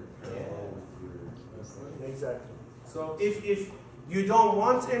resistor in parallel with your... Exactly. So if you don't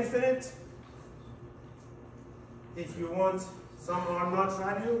want infinite, if you want some R0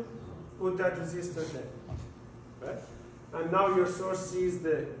 value, put that resistor there, right? And now your source sees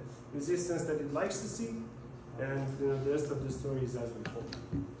the resistance that it likes to see, and the rest of the story is as before.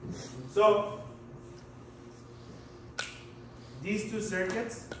 So these two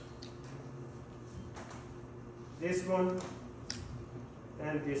circuits, this one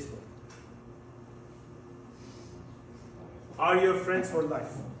and this one, are your friends for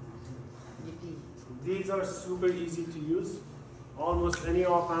life. These are super easy to use. Almost any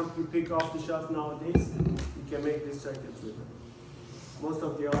op amp you pick off the shelf nowadays, you can make these circuits with them. Most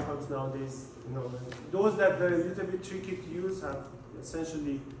of the op amps nowadays, those that are a little bit tricky to use have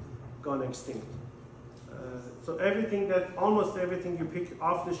essentially gone extinct. So almost everything you pick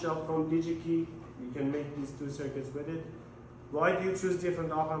off the shelf from DigiKey, you can make these two circuits with it. Why do you choose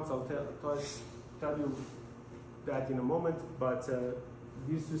different op amps? I'll tell you that in a moment, but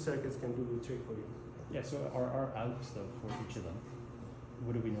these two circuits can do the trick for you. Yeah, so our outs though for each of them,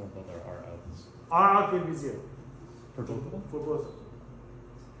 what do we know about our outs? R out will be 0. For both of them? For both of them.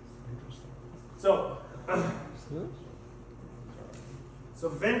 Interesting. So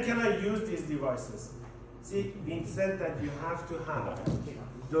when can I use these devices? See, we said that you have to have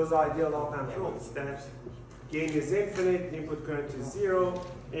those ideal op amp rules, that gain is infinite, input current is 0,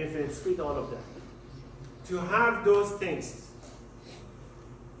 infinite speed, all of that. To have those things,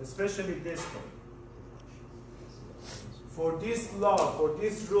 especially this one, for this law, for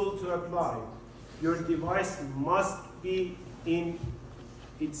this rule to apply, your device must be in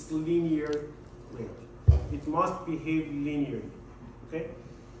its linear range. It must behave linearly, okay?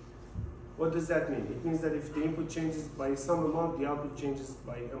 What does that mean? It means that if the input changes by some amount, the output changes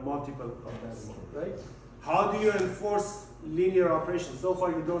by a multiple of that amount, right? How do you enforce linear operation? So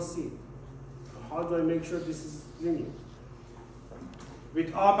far you don't see it. How do I make sure this is linear?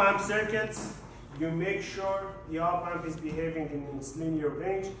 With op amp circuits, you make sure the op-amp is behaving in its linear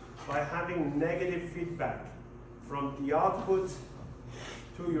range by having negative feedback from the output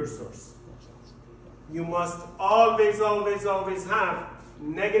to your source. You must always, always, always have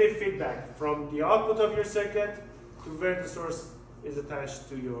negative feedback from the output of your circuit to where the source is attached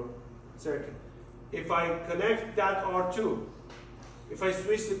to your circuit. If I connect that R2, if I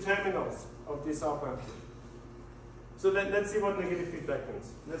switch the terminals of this op-amp, so let's see what negative feedback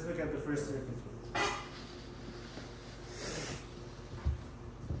means. Let's look at the first circuit here.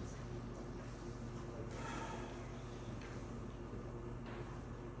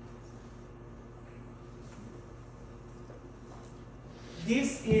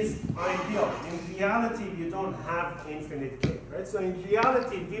 This is ideal. In reality, you don't have infinite gain, right? So in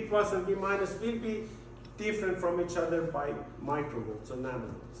reality, V plus and V minus will be different from each other by microvolts or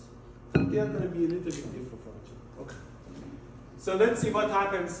nanovolts. They are going to be a little bit different from each other. Okay. So let's see what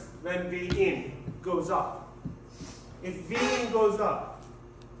happens when V in goes up. If V in goes up,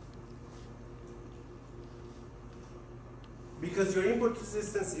 because your input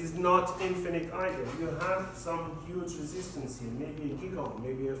resistance is not infinite either. You have some huge resistance here, maybe a gigohm,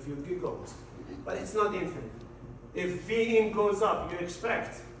 maybe a few gigohms, but it's not infinite. If V in goes up, you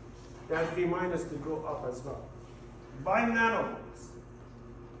expect that V minus to go up as well, by nanovolts.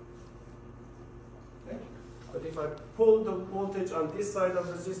 Okay? But if I pull the voltage on this side of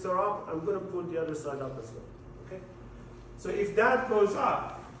the resistor up, I'm going to pull the other side up as well. Okay? So if that goes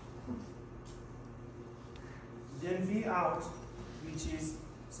up, then V out, which is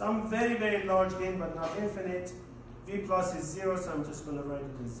some very, very large gain but not infinite. V plus is 0, so I'm just going to write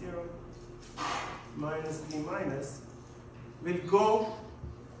it as 0. Minus V minus will go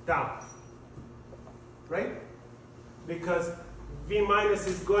down, right? Because V minus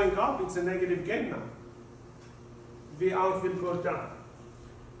is going up, it's a negative gain now. V out will go down.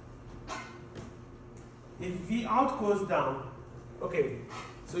 If V out goes down, okay,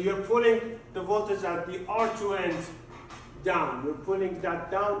 so you're pulling the voltage at the R2 end down. You're pulling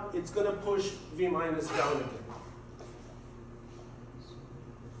that down, it's going to push V minus down again.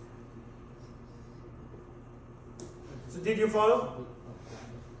 So did you follow?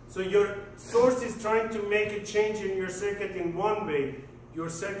 So your source is trying to make a change in your circuit in one way. Your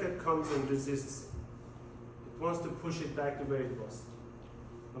circuit comes and resists it. It wants to push it back to where it was.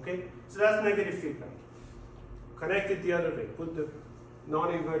 Okay? So that's negative feedback. Connect it the other way. Put the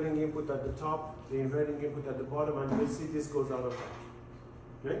non-inverting input at the top, the inverting input at the bottom, and you'll see this goes out of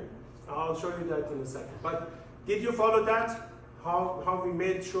that. Right? I'll show you that in a second. But did you follow that? How we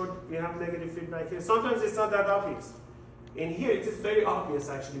made sure we have negative feedback here? Sometimes it's not that obvious. In here, it is very obvious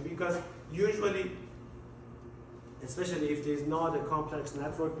actually, because usually, especially if there is not a complex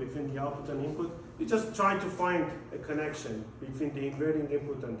network between the output and input, we just try to find a connection between the inverting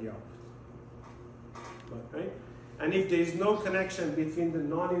input and the output. Right? And if there is no connection between the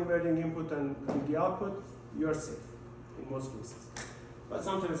non-inverting input and the output, you are safe in most cases. But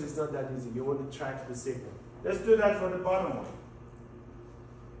sometimes it's not that easy. You want to track the signal. Let's do that for the bottom one.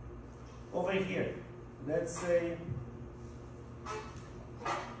 Over here, let's say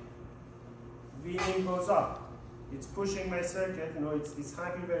V in goes up. It's pushing my circuit. You know, it's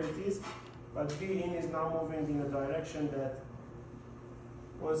happy where it is, but V in is now moving in a direction that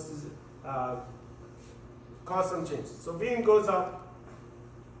wants to cause some change. So V in goes up,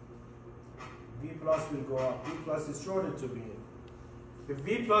 V plus will go up. V plus is shorted to V in. If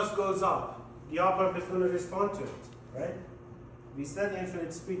V plus goes up, the op-amp is going to respond to it, right? We said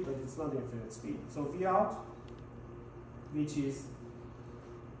infinite speed, but it's not infinite speed. So V out, which is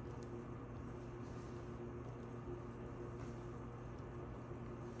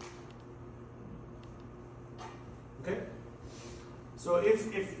okay? So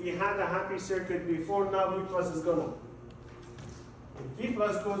if we had a happy circuit before, now V plus is going up. If V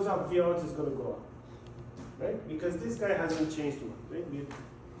plus goes up, V out is going to go up, right? Because this guy hasn't changed much, right? We're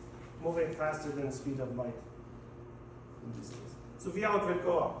moving faster than the speed of light in this case. So V out will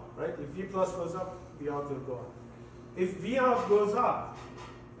go up, right? If V plus goes up, V out will go up. If V out goes up,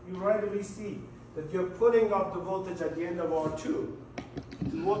 you readily see that you're pulling up the voltage at the end of R2.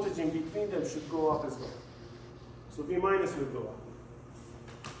 The voltage in between them should go up as well. So V minus will go up.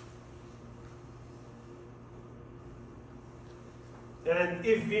 And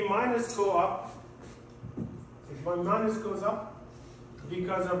if V minus go up, if V minus goes up,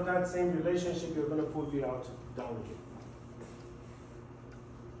 because of that same relationship, you're going to pull V out down again.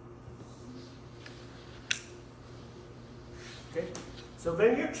 Okay? So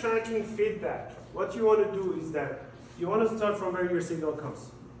when you're tracking feedback, what you want to do is that you want to start from where your signal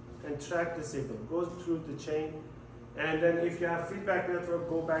comes and track the signal. Go through the chain And then if you have feedback network,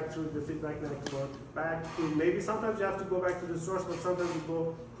 go back through the feedback network, back to, maybe sometimes you have to go back to the source, but sometimes you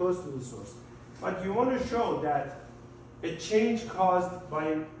go close to the source. But you want to show that a change caused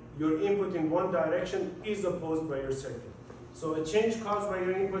by your input in one direction is opposed by your circuit. So a change caused by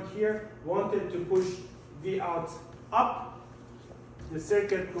your input here wanted to push V out up, the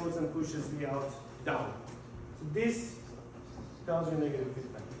circuit goes and pushes V out down. So this tells you negative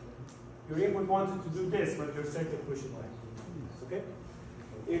feedback. Your input wanted to do this, but your circuit pushed it back. Okay?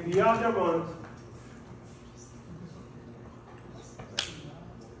 In the other one,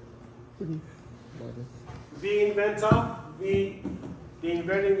 V went up, the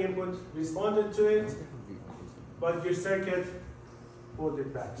inverting input responded to it, but your circuit pulled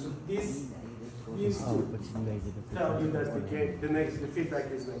it back. So these tell you that the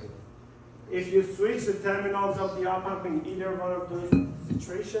feedback is negative. If you switch the terminals of the op amp in either one of those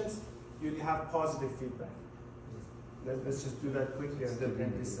situations, you have positive feedback. Let's just do that quickly and then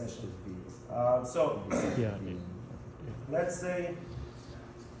end this session. So, let's say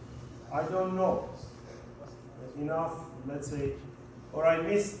I don't know enough, let's say, or I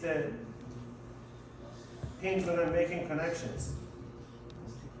missed the pins when I'm making connections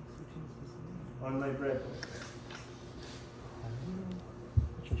on my breadboard.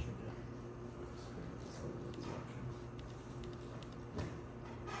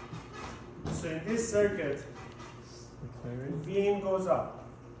 So in this circuit, V in goes up.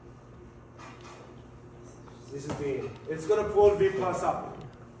 This is V in. It's going to pull V plus up.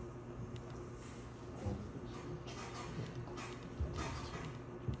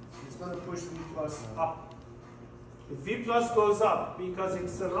 It's going to push V plus up. If V plus goes up, because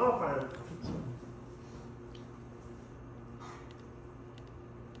it's an op amp,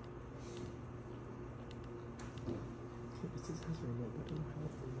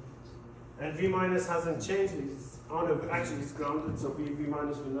 and V minus hasn't changed, it's actually it's grounded, so V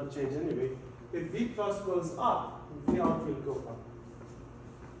minus will not change anyway. If V plus goes up, V out will go up.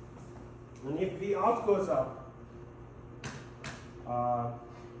 And if V out goes up,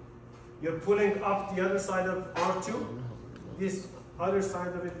 you're pulling up the other side of R2. This other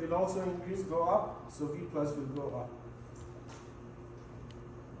side of it will also increase, go up, so V plus will go up.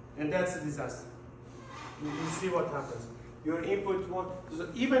 And that's a disaster. You see what happens. Your input won't, so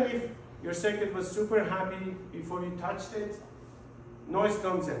even if your circuit was super happy before you touched it, noise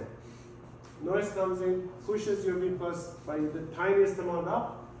comes in. Noise comes in, pushes your V plus by the tiniest amount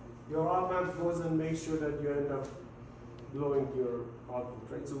up, your op amp goes and makes sure that you end up blowing your output,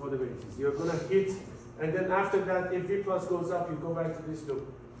 right? So whatever it is, you're gonna hit, and then after that, if V plus goes up, you go back to this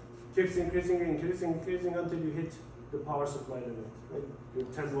loop. Keeps increasing until you hit the power supply limit, right? Your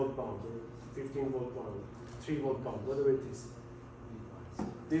 10 volt bound, or 15 volt bound, 3 volt bound, whatever it is.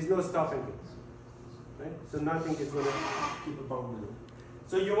 There's no stopping it, right? So nothing is going to keep a bound loop.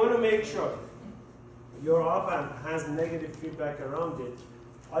 So you want to make sure your op amp has negative feedback around it,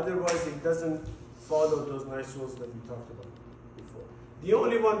 otherwise it doesn't follow those nice rules that we talked about before. The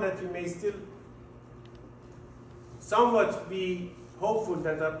only one that you may still somewhat be hopeful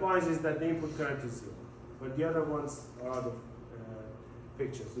that applies is that the input current is 0, but the other ones are out of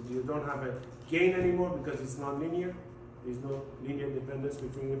picture. So you don't have a gain anymore because it's non-linear. There's no linear dependence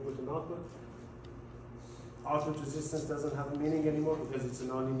between input and output. Output resistance doesn't have a meaning anymore because it's a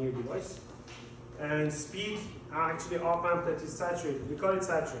non-linear device. And speed, actually op amp that is saturated, we call it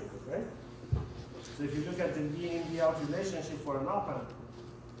saturated, right? So if you look at the V in, V out relationship for an op amp,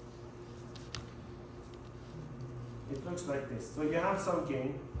 it looks like this. So you have some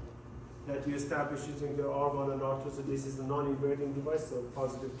gain that you establish using the R1 and R2, so this is a non-inverting device, so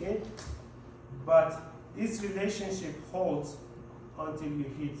positive gain. But this relationship holds until you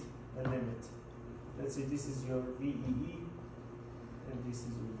hit a limit. Let's say this is your VEE, and this is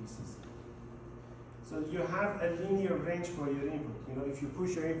your VCC. So you have a linear range for your input. You know, if you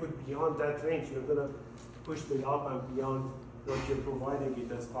push your input beyond that range, you're going to push the op amp beyond what you're providing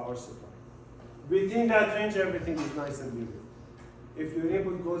it as power supply. Within that range, everything is nice and linear. If your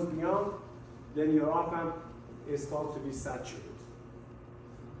input goes beyond, then your op amp is called to be saturated.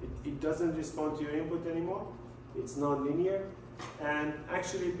 It doesn't respond to your input anymore. It's non-linear, and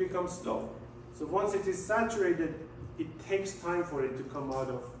actually it becomes slow. So once it is saturated, it takes time for it to come out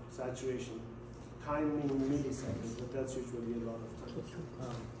of saturation. Time meaning milliseconds, but that's usually a lot of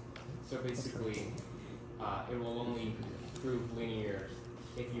time. So basically, it will only prove linear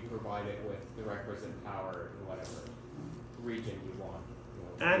if you provide it with the requisite power in whatever region you want.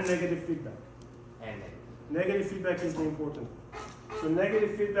 And negative feedback. And negative. Negative feedback is the important. So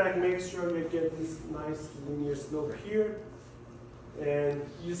negative feedback makes sure you get this nice linear slope here, and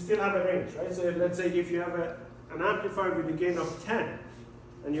you still have a range, right? So let's say if you have an amplifier with a gain of 10,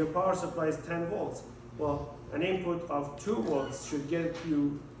 and your power supply is 10 volts. Well, an input of 2 volts should get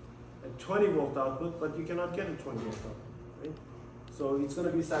you a 20 volt output, but you cannot get a 20 volt output, right? So it's going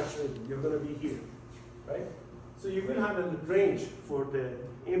to be saturated. You're going to be here, right? So you will have a range for the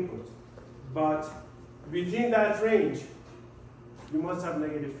input, but within that range, you must have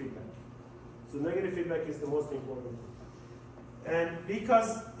negative feedback. So negative feedback is the most important. And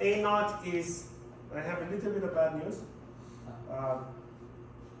because A naught is, I have a little bit of bad news.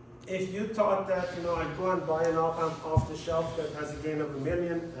 If you thought that, I'd go and buy an op-amp off the shelf that has a gain of 1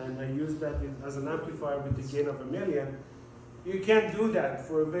 million, and I use that as an amplifier with a gain of 1 million, you can't do that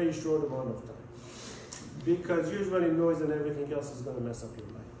for a very short amount of time. Because usually noise and everything else is going to mess up your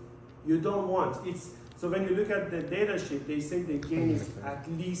life. You don't want, so when you look at the data sheet, they say the gain is at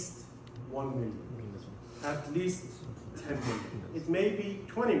least 1 million. At least 10 million. It may be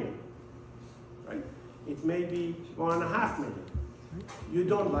 20 million, right? It may be 1.5 million. You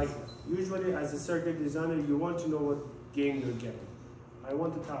don't like that. Usually as a circuit designer, you want to know what gain you're getting. I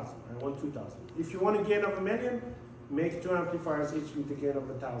want 1,000, I want 2,000. If you want a gain of 1 million, make 2 amplifiers each with a gain of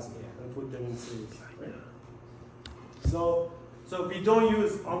 1,000 and put them in series, right? So we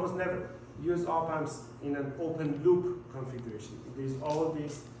don't almost never use op-amps in an open loop configuration. It is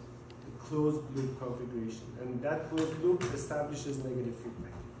always a closed loop configuration, and that closed loop establishes negative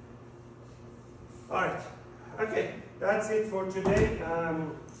feedback. All right, okay, that's it for today.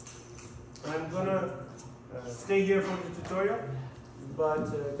 I'm gonna stay here for the tutorial,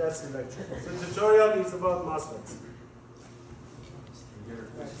 but that's the lecture. So the tutorial is about MOSFETs.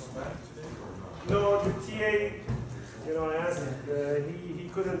 No, the TA, I asked him, he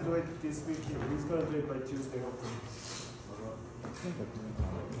couldn't do it this week. He's going to do it by Tuesday, hopefully.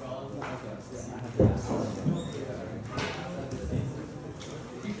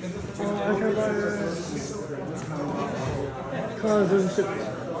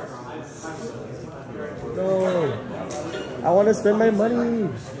 No, I want to spend my money.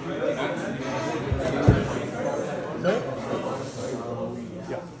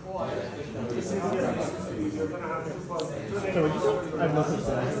 I've noticed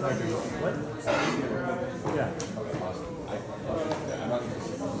that. What? Yeah.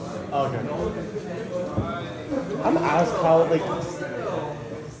 Oh, okay. I'm asked how, like...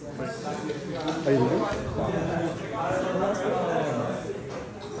 Are you leaving?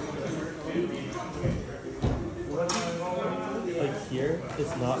 Like here,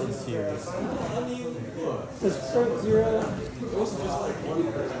 it's not in series. It's start 0.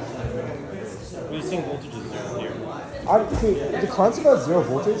 What are you saying voltage is 0 here? The concept of 0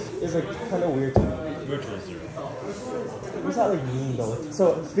 voltage is like kind of weird to me. Virtual 0. What does that like mean though?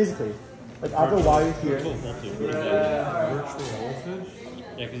 So physically, like I have a wire here. Virtual voltage. Virtual voltage?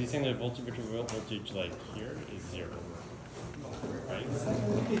 Yeah, because he's saying that virtual voltage like here is 0. Right?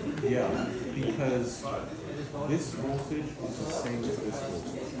 Yeah, because this voltage is the same as this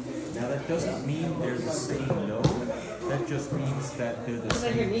voltage. Now that doesn't mean they're the same node, that just means that they're the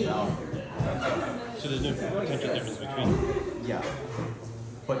same value. So there's no potential difference between them? Yeah,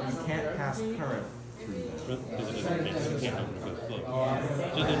 but you can't pass current through them. Because it doesn't make sense, you can't have a good flow.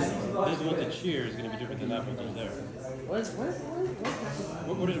 So this voltage here is going to be different than that voltage there.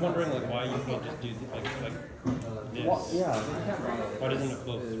 We're just wondering like why you can't just do like this. Yeah. Why doesn't it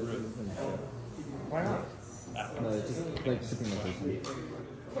flow through? Why not? No, it's just like shipping location.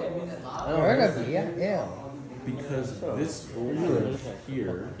 Yeah. Because this voltage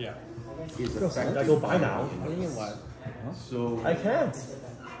here is affected. I go buy now. What do you mean why? So I can't.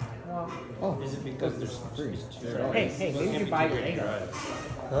 Oh, is it because there's free? Hey, maybe you should buy your Lego.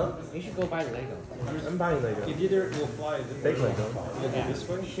 Huh? You should go buy Lego. I'm buying Lego. If either will fly Big Lego. We'll go this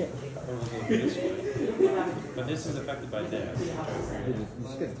way, or we'll go this way. But this is affected by this. You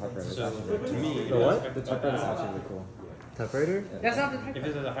should get the typewriter. So to me, The what? it's The affected typewriter is by actually really cool. Typewriter? That's not the if typewriter.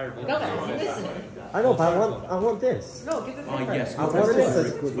 this is a higher voltage. No, listen. I know, but I want this. No, get the typewriter. yes, I but want this this.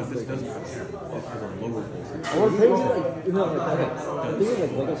 doesn't prepare it for a lower voltage. I want things like The thing is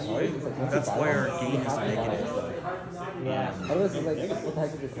like Lego Street, it's like once That's you buy why one, our gain you is have to buy negative. it. Yeah. Otherwise, it's like, what the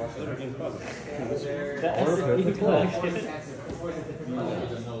heck is it costing?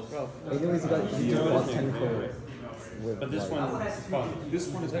 Anyways, you just bought 10 for with But this like, one is positive. This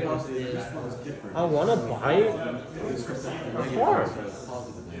one is positive, this one is different. I want to buy it. This one's negative, course. this one's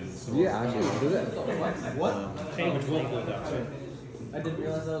positive. So yeah, actually do that. Which will flow down too. I didn't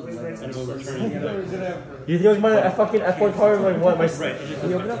realize that was like. And we'll return it back. You think my fucking F1 car like what my Right.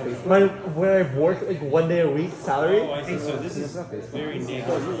 my when I work like 1 day a week salary? Oh, I see. So this is very negative.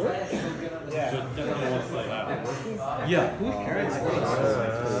 So it definitely wants to play that. Yeah.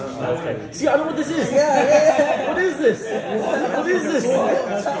 Okay. See, I don't know what this is. Yeah. What is this? What is this?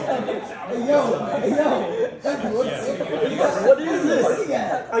 What is this?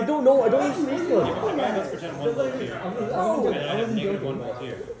 I don't know. I don't use Facebook. Let's pretend 1 volt here. And I have negative 1 volt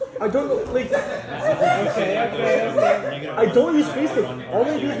here. I don't know. Like, Negative I don't use Facebook. All I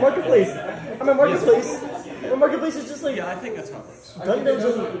do is Marketplace. I'm a Marketplace. My Marketplace is just like. Yeah, I think that's how it works. Gundams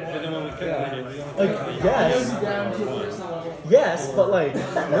just. But then when we calculate it, we don't Like, yes, but like,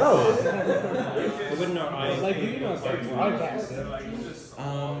 no. But wouldn't our eyes be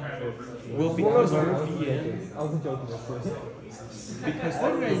Well, because our VN, I wasn't joking at first. because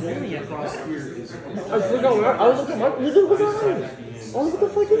the across here is. I was looking at Mark. What's on? Oh, what the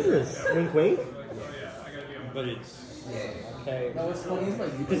fuck is this? Wink, wink. But it's Okay. No, what's funny is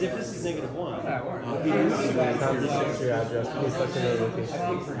like because if this is -1, Your address. Please select your location.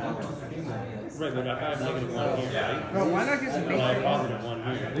 right? But if I have -1 here, right? Bro, why not get some And I have bacon? +1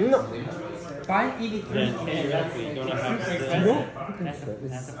 here. No. Find EV3. Then theoretically, don't I have to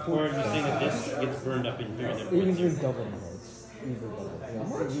That's a or are you saying that this gets burned up in here? And then Even doing double numbers. Easily double. Yeah,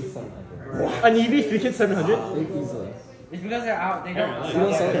 at least 700. An EV3 kit 700? Easily. It's because they're out. They don't.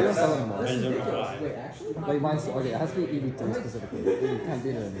 Apparently. They don't sell them I anymore. don't know why. Like mine's okay, it has to be EV3 specifically. You can't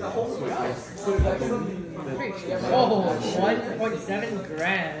beat it anymore. Oh, 1.7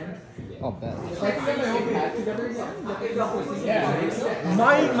 grand. I'll bet. Yeah.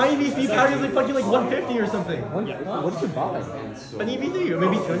 My EV3 pack is like fucking like 150 or something. What did you buy? An EV3 or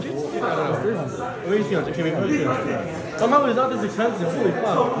maybe 200? I don't know. Or maybe 300. Okay, maybe 300. Somehow it's not this expensive. Holy fuck.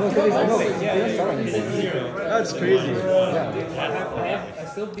 No, they don't sell anymore. That's crazy. I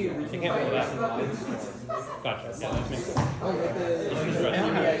still do. I can't believe that. Gotcha. Yeah, that makes sense.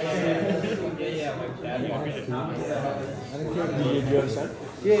 You understand?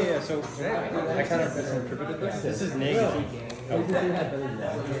 Yeah. So I kind of misinterpreted this. This is negative.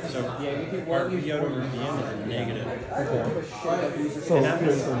 So our P out over VM is negative. So, And that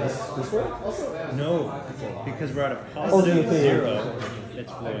means this way? no, because we're at a positive okay. 0.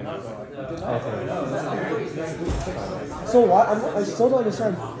 It's flowing that way. So why? I still don't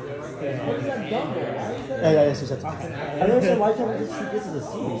understand. Yeah, yes, yes. I don't understand why can't we just treat this as a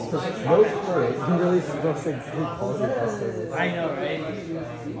series? Because no current, you really don't say good quality faster. I know, right?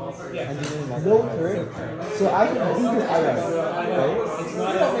 No current, so I can do this IS,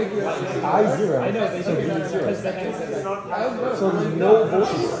 right? I0, so B0. So there's no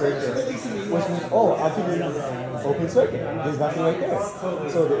voltage right there, which means, oh, I can do open circuit. There's nothing right there.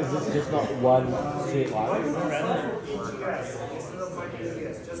 So is this just not one straight line?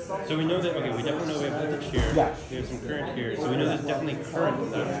 So we know that, okay, we definitely know we have voltage here. Yeah. We have some current here. So we know there's definitely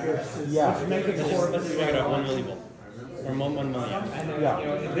current there. Yeah. Let's just make it out 1 millivolt. Or 1 milliamp. Yeah.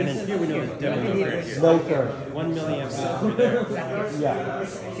 And then here we know there's definitely no current here. No current. 1 milliamp is through there. Yeah.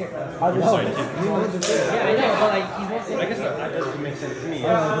 I'm sorry, too. Yeah, I know, but like, he's also. I guess that doesn't make sense to me. Is the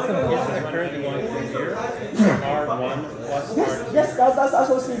current going through here? R1 plus R2? Yes, that's what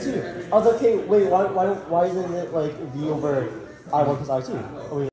I was saying too. I was like, okay, wait, why isn't it like V over I1 plus I2?